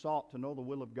truly sought to know the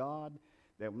will of God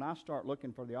that when I start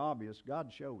looking for the obvious,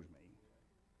 God shows me.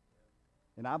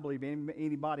 And I believe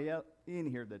anybody in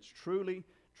here that's truly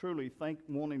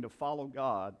wanting to follow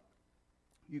God,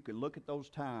 you can look at those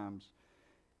times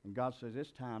and God says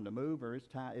it's time to move, or it's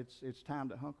time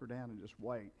to hunker down and just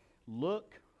wait.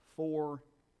 Look for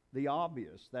the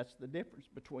obvious. That's the difference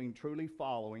between truly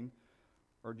following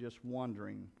or just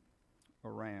wandering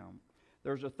around.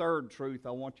 There's a third truth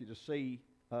I want you to see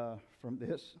from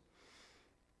this.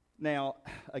 Now,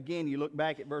 again, you look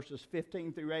back at verses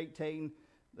 15 through 18.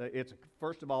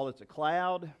 First of all, it's a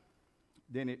cloud.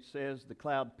 Then it says the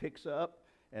cloud picks up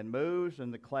and moves,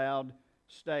 and the cloud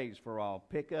stays for all.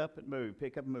 Pick up and move,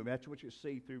 pick up and move. That's what you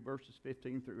see through verses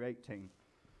 15 through 18.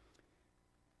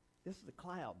 This is a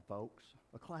cloud, folks,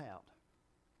 a cloud.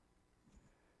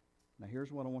 Now,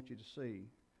 here's what I want you to see.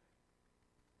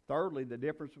 Thirdly, the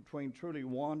difference between truly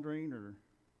wandering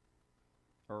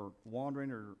or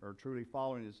truly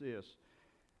following is this.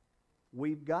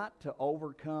 We've got to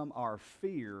overcome our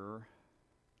fear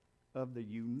of the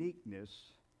uniqueness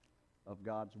of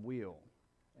God's will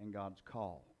and God's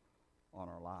call on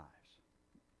our lives.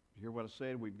 You hear what I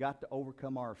said? We've got to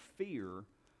overcome our fear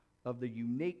of the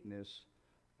uniqueness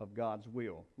of God's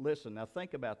will. Listen, now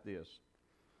think about this.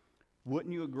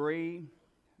 Wouldn't you agree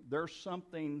there's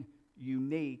something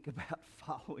unique about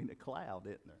following a cloud,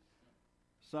 isn't there?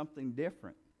 Something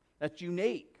different. That's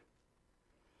unique.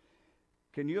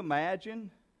 Can you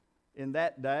imagine in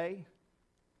that day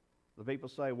the people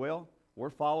say, well, we're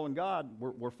following God.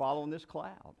 We're following this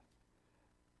cloud.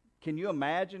 Can you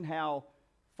imagine how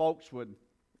folks would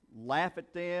laugh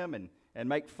at them and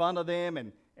make fun of them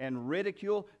and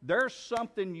ridicule? There's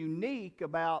something unique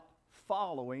about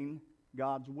following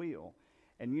God's will.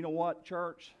 And you know what,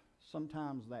 church?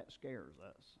 Sometimes that scares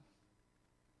us.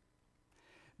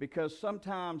 Because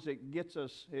sometimes it gets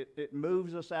us, it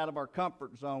moves us out of our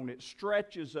comfort zone. It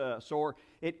stretches us, or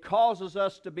it causes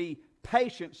us to be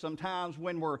patient sometimes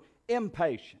when we're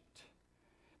impatient.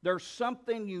 There's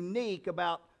something unique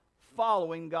about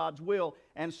following God's will.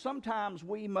 And sometimes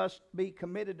we must be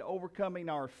committed to overcoming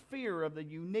our fear of the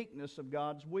uniqueness of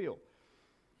God's will.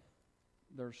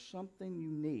 There's something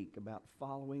unique about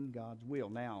following God's will.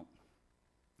 Now,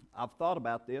 I've thought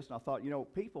about this, and I thought,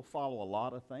 people follow a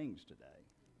lot of things today,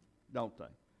 don't they?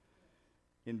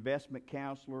 Investment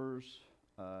counselors,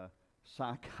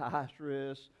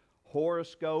 psychiatrists,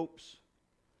 horoscopes.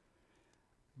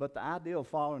 But the idea of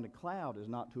following the cloud is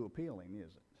not too appealing,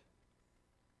 is it?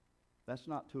 That's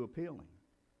not too appealing.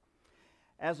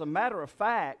 As a matter of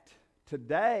fact,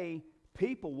 today,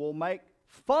 people will make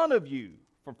fun of you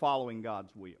for following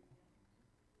God's will.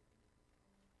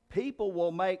 People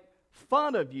will make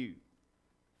fun of you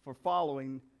for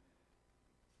following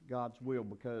God's will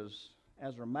because,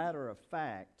 as a matter of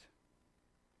fact,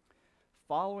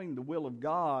 following the will of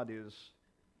God is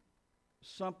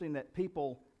something that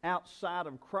people outside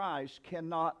of Christ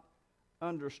cannot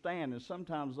understand, and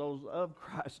sometimes those of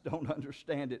Christ don't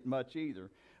understand it much either.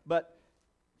 But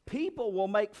people will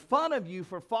make fun of you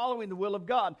for following the will of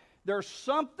God. There's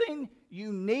something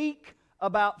unique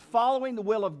about following the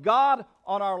will of God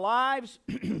on our lives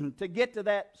to get to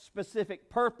that specific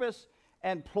purpose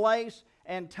and place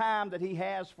and time that He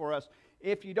has for us.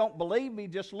 If you don't believe me,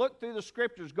 just look through the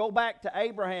Scriptures. Go back to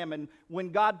Abraham, and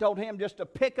when God told him just to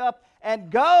pick up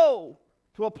and go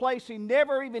to a place he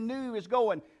never even knew he was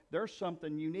going, there's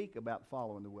something unique about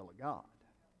following the will of God.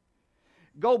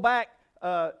 Go back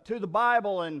to the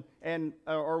Bible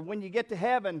or when you get to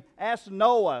heaven, ask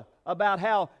Noah about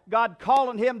how God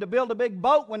calling him to build a big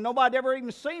boat when nobody ever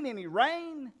even seen any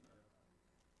rain.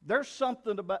 There's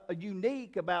something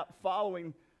unique about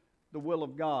following the will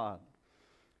of God.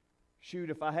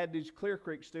 Shoot, if I had these Clear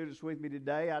Creek students with me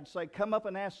today, I'd say, come up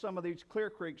and ask some of these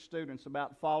Clear Creek students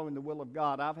about following the will of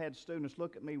God. I've had students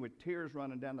look at me with tears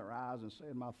running down their eyes and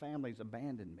saying, my family's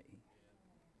abandoned me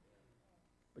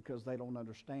because they don't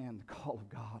understand the call of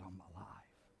God on my life.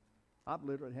 I've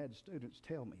literally had students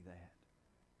tell me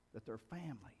that their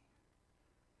family.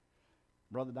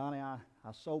 Brother Donnie, I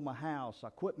sold my house. I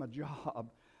quit my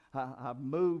job. I've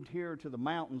moved here to the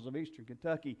mountains of eastern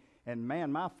Kentucky, and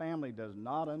man, my family does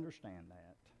not understand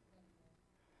that.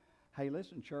 Hey,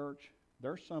 listen, church,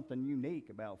 there's something unique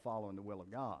about following the will of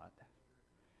God,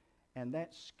 and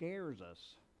that scares us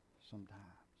sometimes.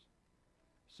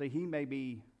 See, He may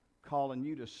be calling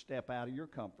you to step out of your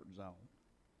comfort zone.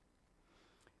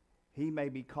 He may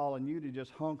be calling you to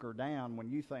just hunker down when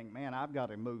you think, man, I've got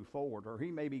to move forward, or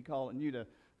He may be calling you to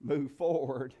move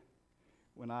forward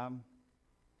when I'm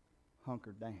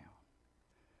hunkered down.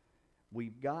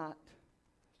 We've got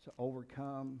to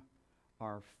overcome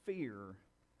our fear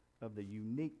of the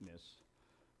uniqueness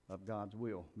of God's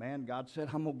will. Man, God said,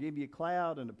 I'm going to give you a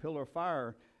cloud and a pillar of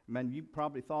fire. Man, you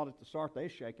probably thought at the start they're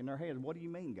shaking their heads. What do you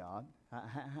mean, God?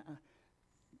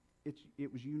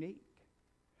 It was unique.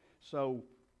 So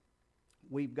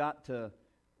we've got to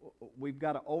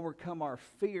overcome our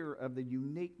fear of the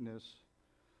uniqueness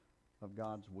of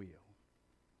God's will.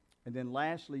 And then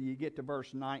lastly, you get to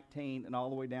verse 19 and all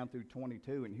the way down through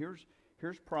 22. And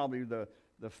here's probably the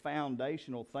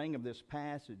foundational thing of this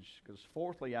passage. Because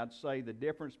fourthly, I'd say the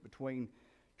difference between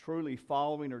truly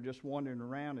following or just wandering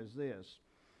around is this.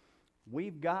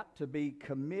 We've got to be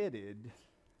committed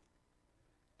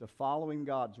to following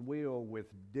God's will with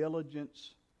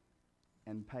diligence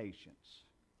and patience.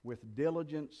 With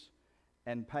diligence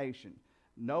and patience.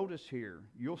 Notice here,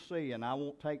 you'll see, and I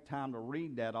won't take time to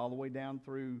read that all the way down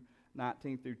through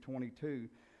 19 through 22,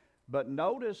 but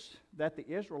notice that the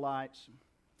Israelites,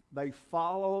 they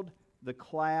followed the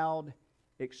cloud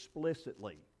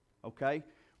explicitly, okay?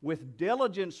 With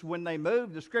diligence when they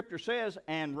moved, the Scripture says,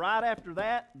 and right after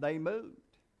that, they moved.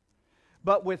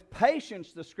 But with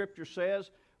patience, the Scripture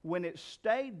says, when it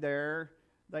stayed there,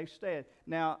 they stayed.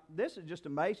 Now, this is just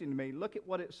amazing to me. Look at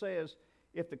what it says.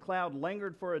 If the cloud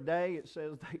lingered for a day, it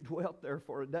says they dwelt there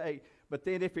for a day. But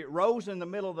then if it rose in the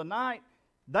middle of the night,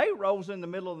 they rose in the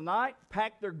middle of the night,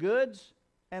 packed their goods,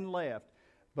 and left.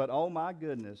 But oh my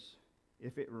goodness,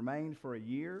 if it remained for a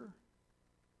year,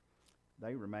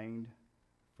 they remained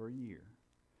for a year.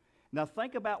 Now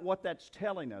think about what that's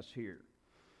telling us here.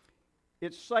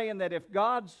 It's saying that if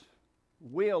God's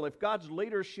will, if God's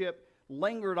leadership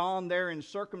lingered on there in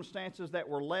circumstances that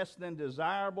were less than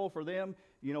desirable for them,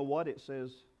 you know what? It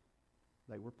says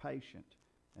they were patient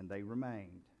and they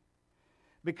remained.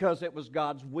 Because it was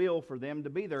God's will for them to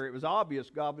be there. It was obvious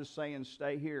God was saying,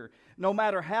 stay here. No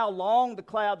matter how long the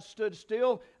cloud stood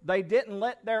still, they didn't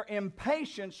let their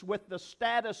impatience with the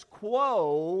status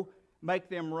quo make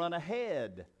them run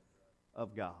ahead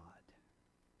of God.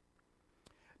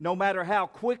 no matter how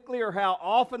quickly or how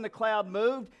often the cloud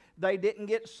moved, they didn't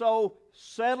get so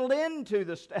settled into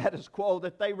the status quo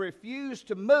that they refused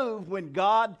to move when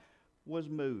God was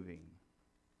moving.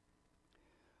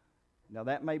 Now,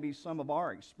 that may be some of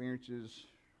our experiences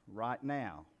right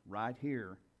now, right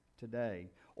here, today,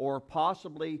 or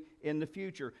possibly in the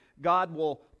future. God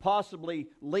will possibly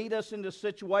lead us into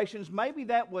situations maybe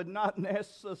that would not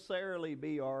necessarily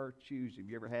be our choosing.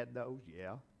 Have you ever had those?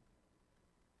 Yeah.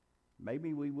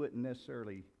 Maybe we wouldn't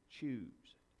necessarily choose.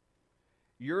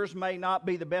 Yours may not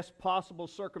be the best possible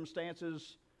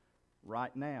circumstances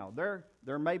right now.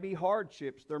 There may be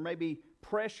hardships, there may be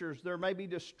pressures, there may be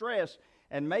distress,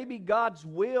 and maybe God's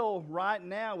will right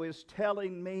now is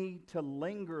telling me to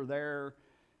linger there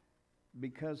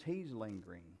because He's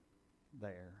lingering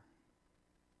there.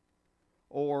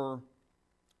 Or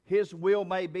His will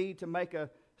may be to make a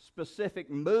specific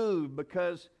move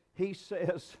because He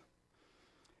says,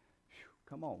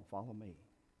 come on, follow me.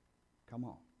 Come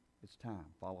on, it's time,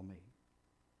 follow me.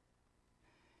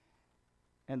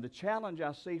 And the challenge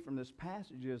I see from this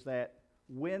passage is that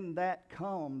when that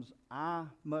comes, I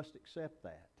must accept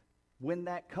that. When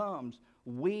that comes,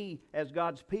 we as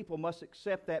God's people must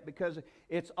accept that because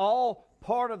it's all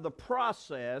part of the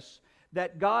process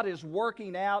that God is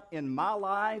working out in my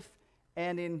life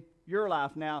and in your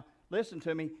life. Now, listen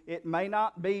to me. It may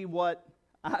not be what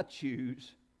I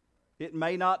choose. It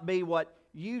may not be what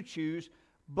you choose,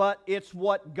 but it's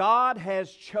what God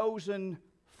has chosen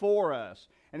for us.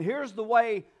 And here's the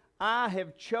way I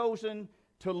have chosen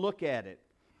to look at it.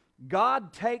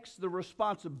 God takes the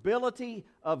responsibility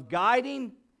of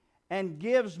guiding and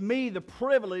gives me the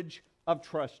privilege of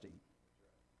trusting.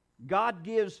 God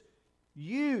gives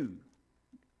you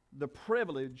the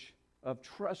privilege of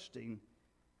trusting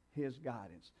His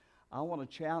guidance. I want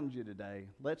to challenge you today.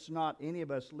 Let's not any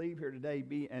of us leave here today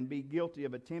be guilty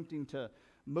of attempting to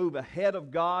move ahead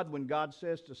of God when God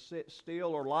says to sit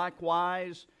still, or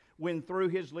likewise when through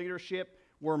His leadership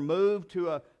we're moved to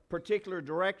a particular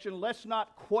direction. Let's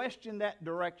not question that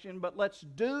direction, but let's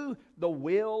do the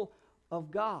will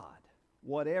of God,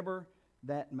 whatever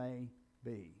that may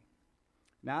be.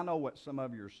 Now, I know what some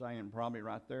of you are saying probably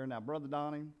right there. Now, Brother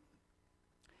Donnie,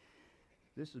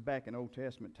 this is back in Old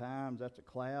Testament times. That's a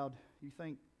cloud. You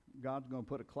think God's going to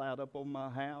put a cloud up on my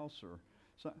house or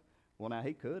something? Well, now,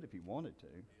 He could if He wanted to.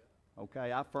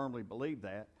 Okay, I firmly believe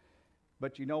that.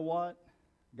 But you know what?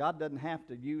 God doesn't have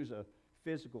to use a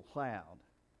physical cloud.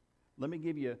 Let me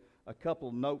give you a couple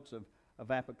of notes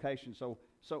of application. So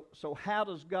how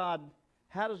does God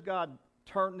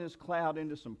turn this cloud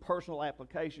into some personal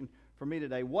application for me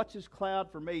today? What's His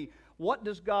cloud for me? How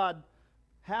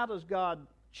does God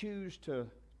choose to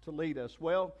lead us?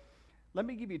 Well, let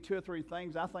me give you 2 or 3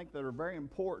 things I think that are very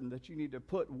important that you need to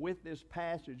put with this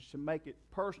passage to make it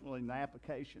personal in the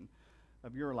application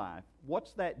of your life.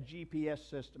 What's that GPS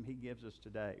system He gives us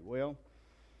today? Well,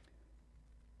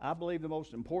 I believe the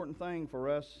most important thing for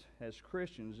us as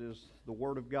Christians is the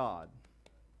Word of God.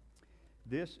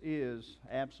 This is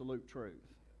absolute truth.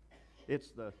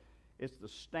 It's the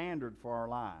standard for our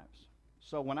lives.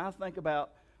 So when I think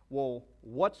about, well,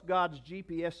 what's God's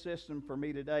GPS system for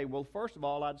me today? Well, first of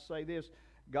all, I'd say this.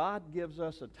 God gives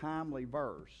us a timely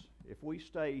verse. If we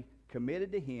stay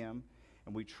committed to Him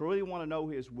and we truly want to know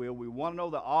His will, we want to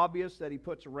know the obvious that He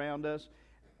puts around us,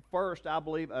 first, I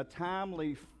believe a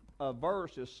timely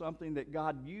verse is something that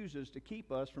God uses to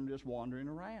keep us from just wandering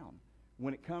around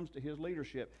when it comes to His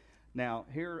leadership. Now,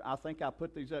 here, I think I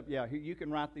put these up. Yeah, here, you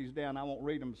can write these down. I won't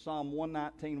read them. Psalm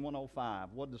 119, 105.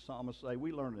 What does the psalmist say?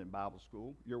 We learned it in Bible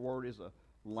school. Your word is a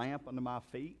lamp unto my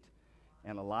feet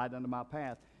and a light unto my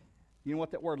path. You know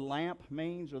what that word lamp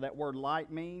means, or that word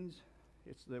light means?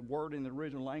 It's the word in the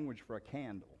original language for a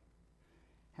candle.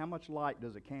 How much light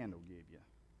does a candle give you?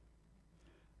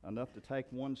 Enough to take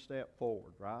one step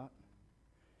forward, right?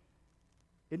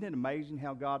 Isn't it amazing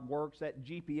how God works, that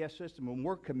GPS system? When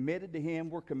we're committed to Him,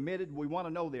 we're committed, we want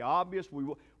to know the obvious,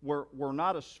 we're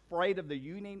not afraid of the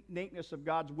uniqueness of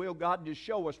God's will. God just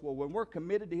show us, well, when we're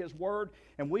committed to His Word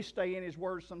and we stay in His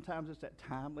Word, sometimes it's that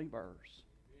timely verse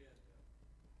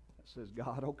that says,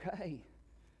 God, okay,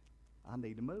 I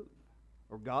need to move.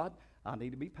 Or God, I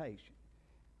need to be patient.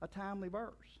 A timely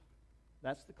verse.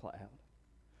 That's the cloud.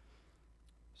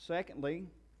 Secondly,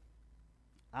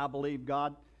 I believe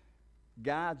God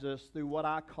guides us through what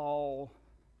I call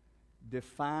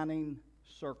defining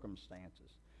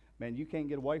circumstances. Man, you can't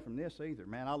get away from this either.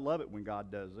 Man, I love it when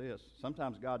God does this.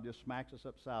 Sometimes God just smacks us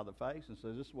upside the face and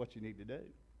says, this is what you need to do.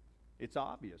 It's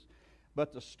obvious.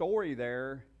 But the story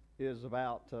there is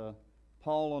about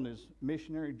Paul on his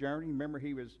missionary journey. Remember,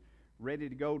 he was ready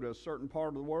to go to a certain part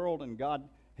of the world, and God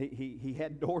he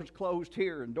had doors closed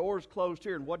here and doors closed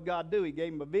here. And what God do? He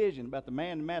gave him a vision about the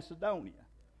man in Macedonia.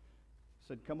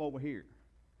 Said, come over here.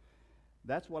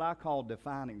 That's what I call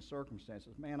defining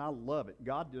circumstances. Man, I love it.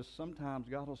 Sometimes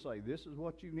God will say, this is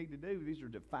what you need to do. These are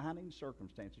defining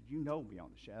circumstances. You know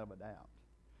beyond a shadow of a doubt.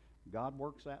 God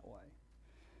works that way.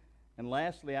 And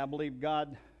lastly, I believe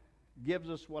God gives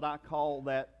us what I call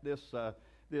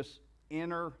this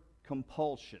inner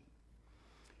compulsion.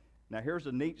 Now, here's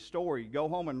a neat story. Go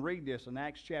home and read this in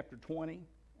Acts chapter 20,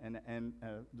 and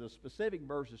the specific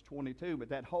verse is 22, but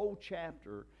that whole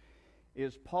chapter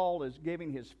is Paul is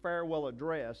giving his farewell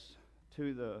address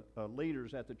to the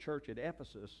leaders at the church at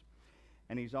Ephesus,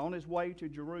 and he's on his way to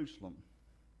Jerusalem.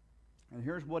 And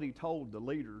here's what he told the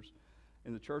leaders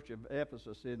in the church of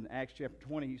Ephesus in Acts chapter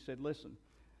 20. He said, listen,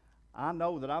 I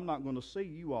know that I'm not going to see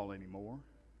you all anymore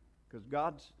because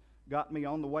God's got me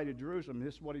on the way to Jerusalem.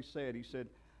 This is what he said. He said,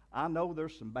 I know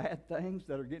there's some bad things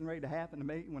that are getting ready to happen to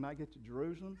me when I get to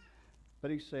Jerusalem, but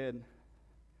he said,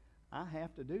 I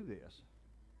have to do this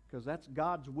because that's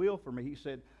God's will for me. He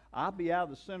said, I'll be out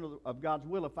of the center of God's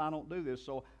will if I don't do this.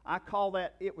 So I call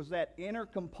that, it was that inner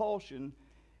compulsion.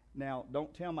 Now,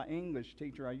 don't tell my English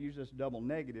teacher I use this double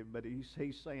negative, but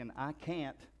he's saying, I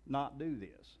can't not do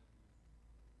this.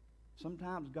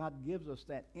 Sometimes God gives us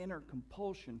that inner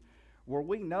compulsion where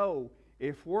we know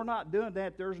if we're not doing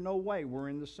that, there's no way we're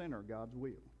in the center of God's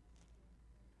will.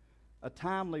 A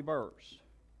timely verse,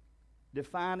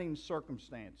 defining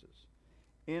circumstances,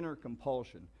 inner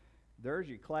compulsion. There's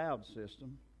your cloud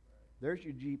system. There's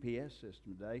your GPS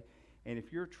system today. And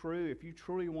if you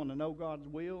truly want to know God's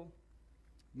will,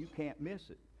 you can't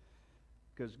miss it.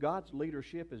 Because God's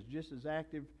leadership is just as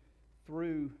active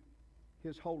through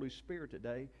His Holy Spirit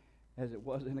today as it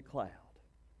was in a cloud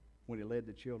when He led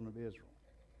the children of Israel.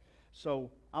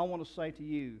 So I want to say to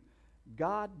you,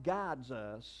 God guides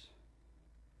us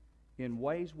in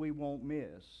ways we won't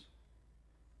miss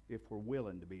if we're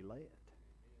willing to be led.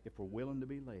 If we're willing to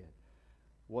be led.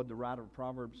 What did the writer of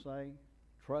Proverbs say?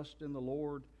 Trust in the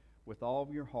Lord with all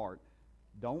of your heart.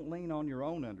 Don't lean on your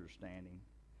own understanding.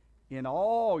 In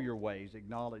all your ways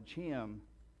acknowledge Him,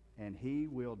 and He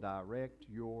will direct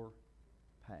your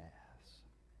paths.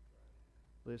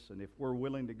 Listen, if we're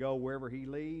willing to go wherever He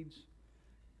leads,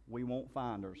 we won't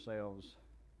find ourselves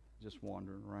just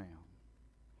wandering around.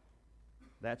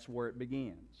 That's where it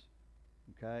begins.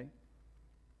 Okay?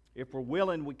 If we're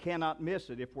willing, we cannot miss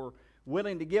it. If we're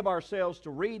willing to give ourselves to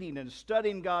reading and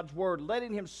studying God's Word,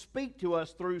 letting Him speak to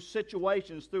us through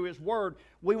situations, through His Word,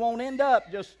 we won't end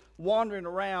up just wandering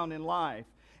around in life.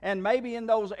 And maybe in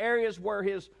those areas where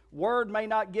His Word may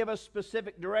not give us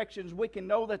specific directions, we can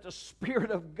know that the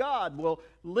Spirit of God will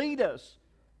lead us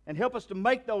and help us to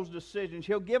make those decisions.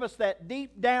 He'll give us that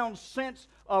deep down sense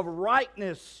of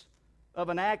rightness of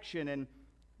an action and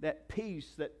that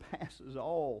peace that passes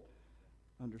all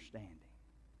understanding.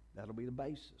 That'll be the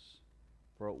basis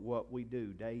for what we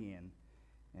do day in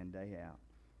and day out.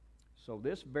 So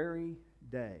this very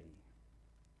day,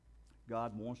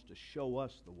 God wants to show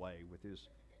us the way with His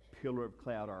pillar of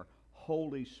cloud, our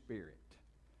Holy Spirit.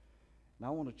 And I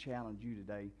want to challenge you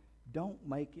today, don't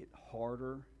make it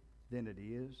harder than it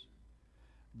is.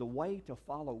 The way to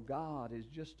follow God is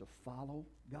just to follow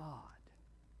God.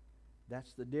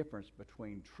 That's the difference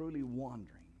between truly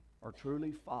wandering or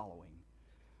truly following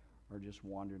or just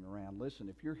wandering around. Listen,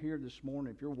 if you're here this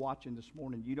morning, if you're watching this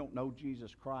morning, you don't know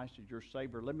Jesus Christ as your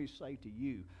Savior, let me say to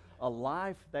you, a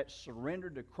life that's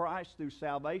surrendered to Christ through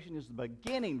salvation is the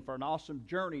beginning for an awesome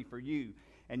journey for you.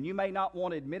 And you may not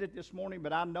want to admit it this morning,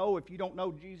 but I know if you don't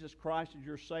know Jesus Christ as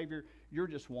your Savior, you're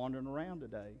just wandering around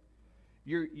today.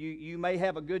 You may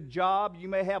have a good job, you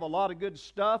may have a lot of good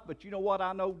stuff, but you know what?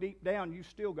 I know deep down you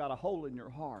still got a hole in your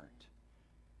heart.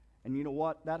 And you know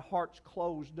what? That heart's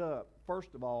closed up,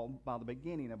 first of all, by the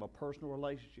beginning of a personal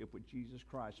relationship with Jesus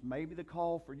Christ. Maybe the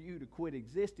call for you to quit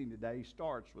existing today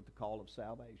starts with the call of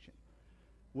salvation.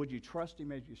 Would you trust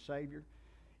Him as your Savior?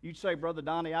 You'd say, Brother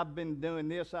Donnie, I've been doing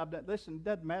this. Listen, it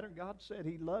doesn't matter. God said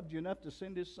He loved you enough to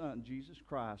send His Son, Jesus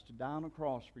Christ, to die on a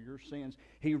cross for your sins.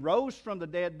 He rose from the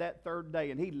dead that third day,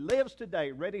 and He lives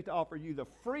today ready to offer you the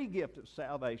free gift of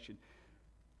salvation.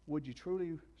 Would you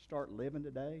truly start living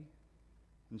today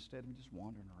instead of just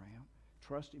wandering around?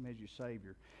 Trust Him as your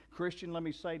Savior. Christian, let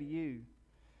me say to you,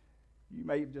 you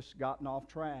may have just gotten off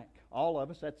track. All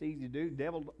of us, that's easy to do.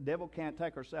 Devil can't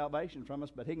take our salvation from us,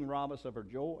 but he can rob us of our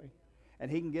joy. And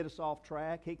he can get us off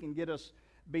track. He can get us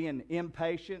being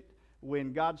impatient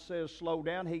when God says slow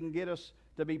down. He can get us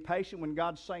to be patient when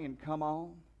God's saying come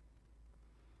on.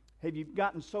 Have you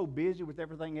gotten so busy with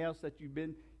everything else that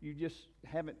you just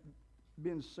haven't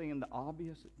been seeing the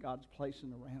obvious that God's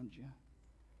placing around you?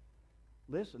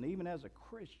 Listen, even as a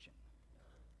Christian,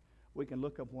 we can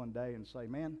look up one day and say,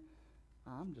 man,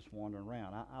 I'm just wandering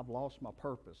around. I've lost my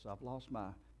purpose. I've lost my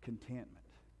contentment.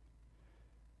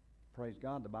 Praise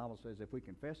God, the Bible says if we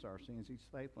confess our sins, He's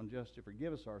faithful and just to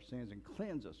forgive us our sins and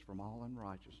cleanse us from all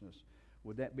unrighteousness.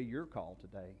 Would that be your call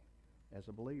today as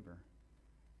a believer?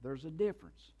 There's a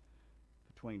difference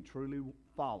between truly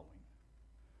following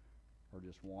or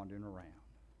just wandering around.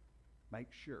 Make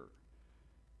sure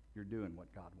you're doing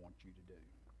what God wants you to do.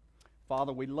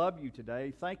 Father, we love you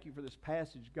today. Thank you for this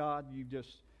passage, God. You've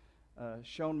just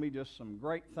shown me just some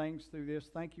great things through this.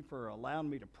 Thank you for allowing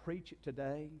me to preach it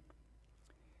today.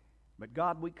 But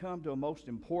God, we come to a most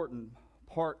important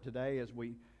part today as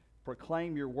we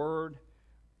proclaim your word.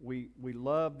 We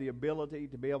love the ability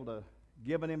to be able to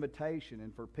give an invitation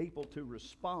and for people to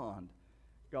respond,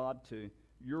 God, to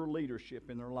your leadership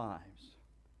in their lives.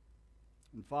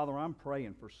 And Father, I'm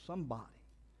praying for somebody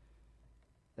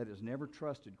that has never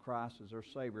trusted Christ as their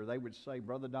Savior. They would say,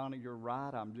 Brother Donnie, you're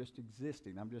right. I'm just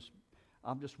existing. I'm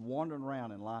just wandering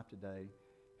around in life today.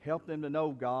 Help them to know,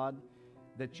 God,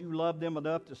 that you love them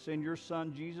enough to send your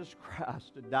Son, Jesus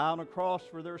Christ, to die on a cross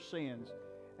for their sins.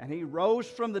 And He rose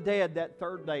from the dead that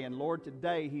third day. And Lord,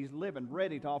 today He's living,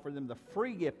 ready to offer them the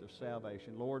free gift of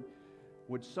salvation. Lord,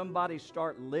 would somebody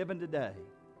start living today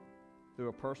through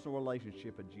a personal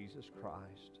relationship with Jesus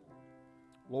Christ?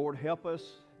 Lord, help us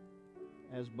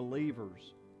as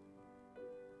believers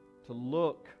to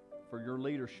look for your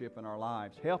leadership in our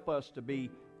lives. Help us to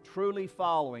be truly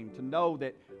following, to know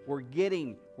that we're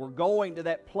going to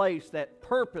that place, that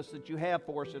purpose that you have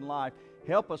for us in life.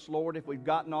 Help us, Lord, if we've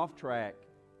gotten off track.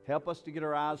 Help us to get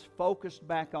our eyes focused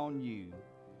back on you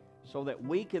so that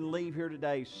we can leave here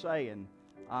today saying,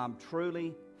 I'm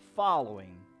truly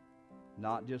following,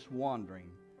 not just wandering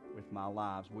with my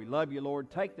lives. We love you, Lord.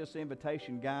 Take this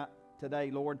invitation, God, today,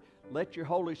 Lord. I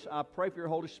pray for your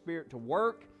Holy Spirit to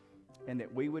work and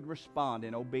that we would respond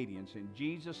in obedience. In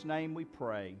Jesus' name we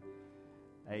pray.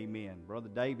 Amen. Brother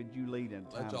David, you lead in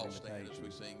time Let's of all invitation. stand as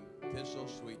we sing, "'Tis so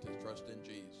sweet to trust in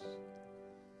Jesus."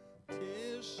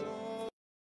 'Tis so